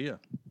 See ya.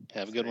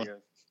 Have a good See one. you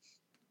guys.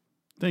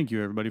 Thank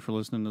you, everybody, for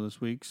listening to this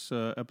week's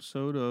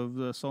episode of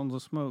the Sultans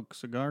of Smoke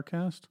Cigar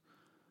Cast.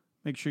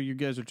 Make sure you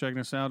guys are checking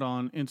us out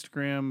on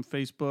Instagram,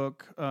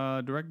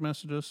 Facebook, direct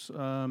message us,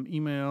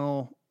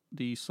 email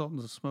the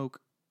Sultans of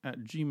Smoke at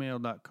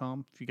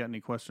gmail.com if you got any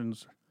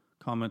questions,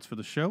 comments for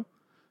the show.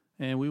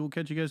 And we will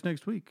catch you guys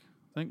next week.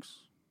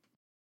 Thanks.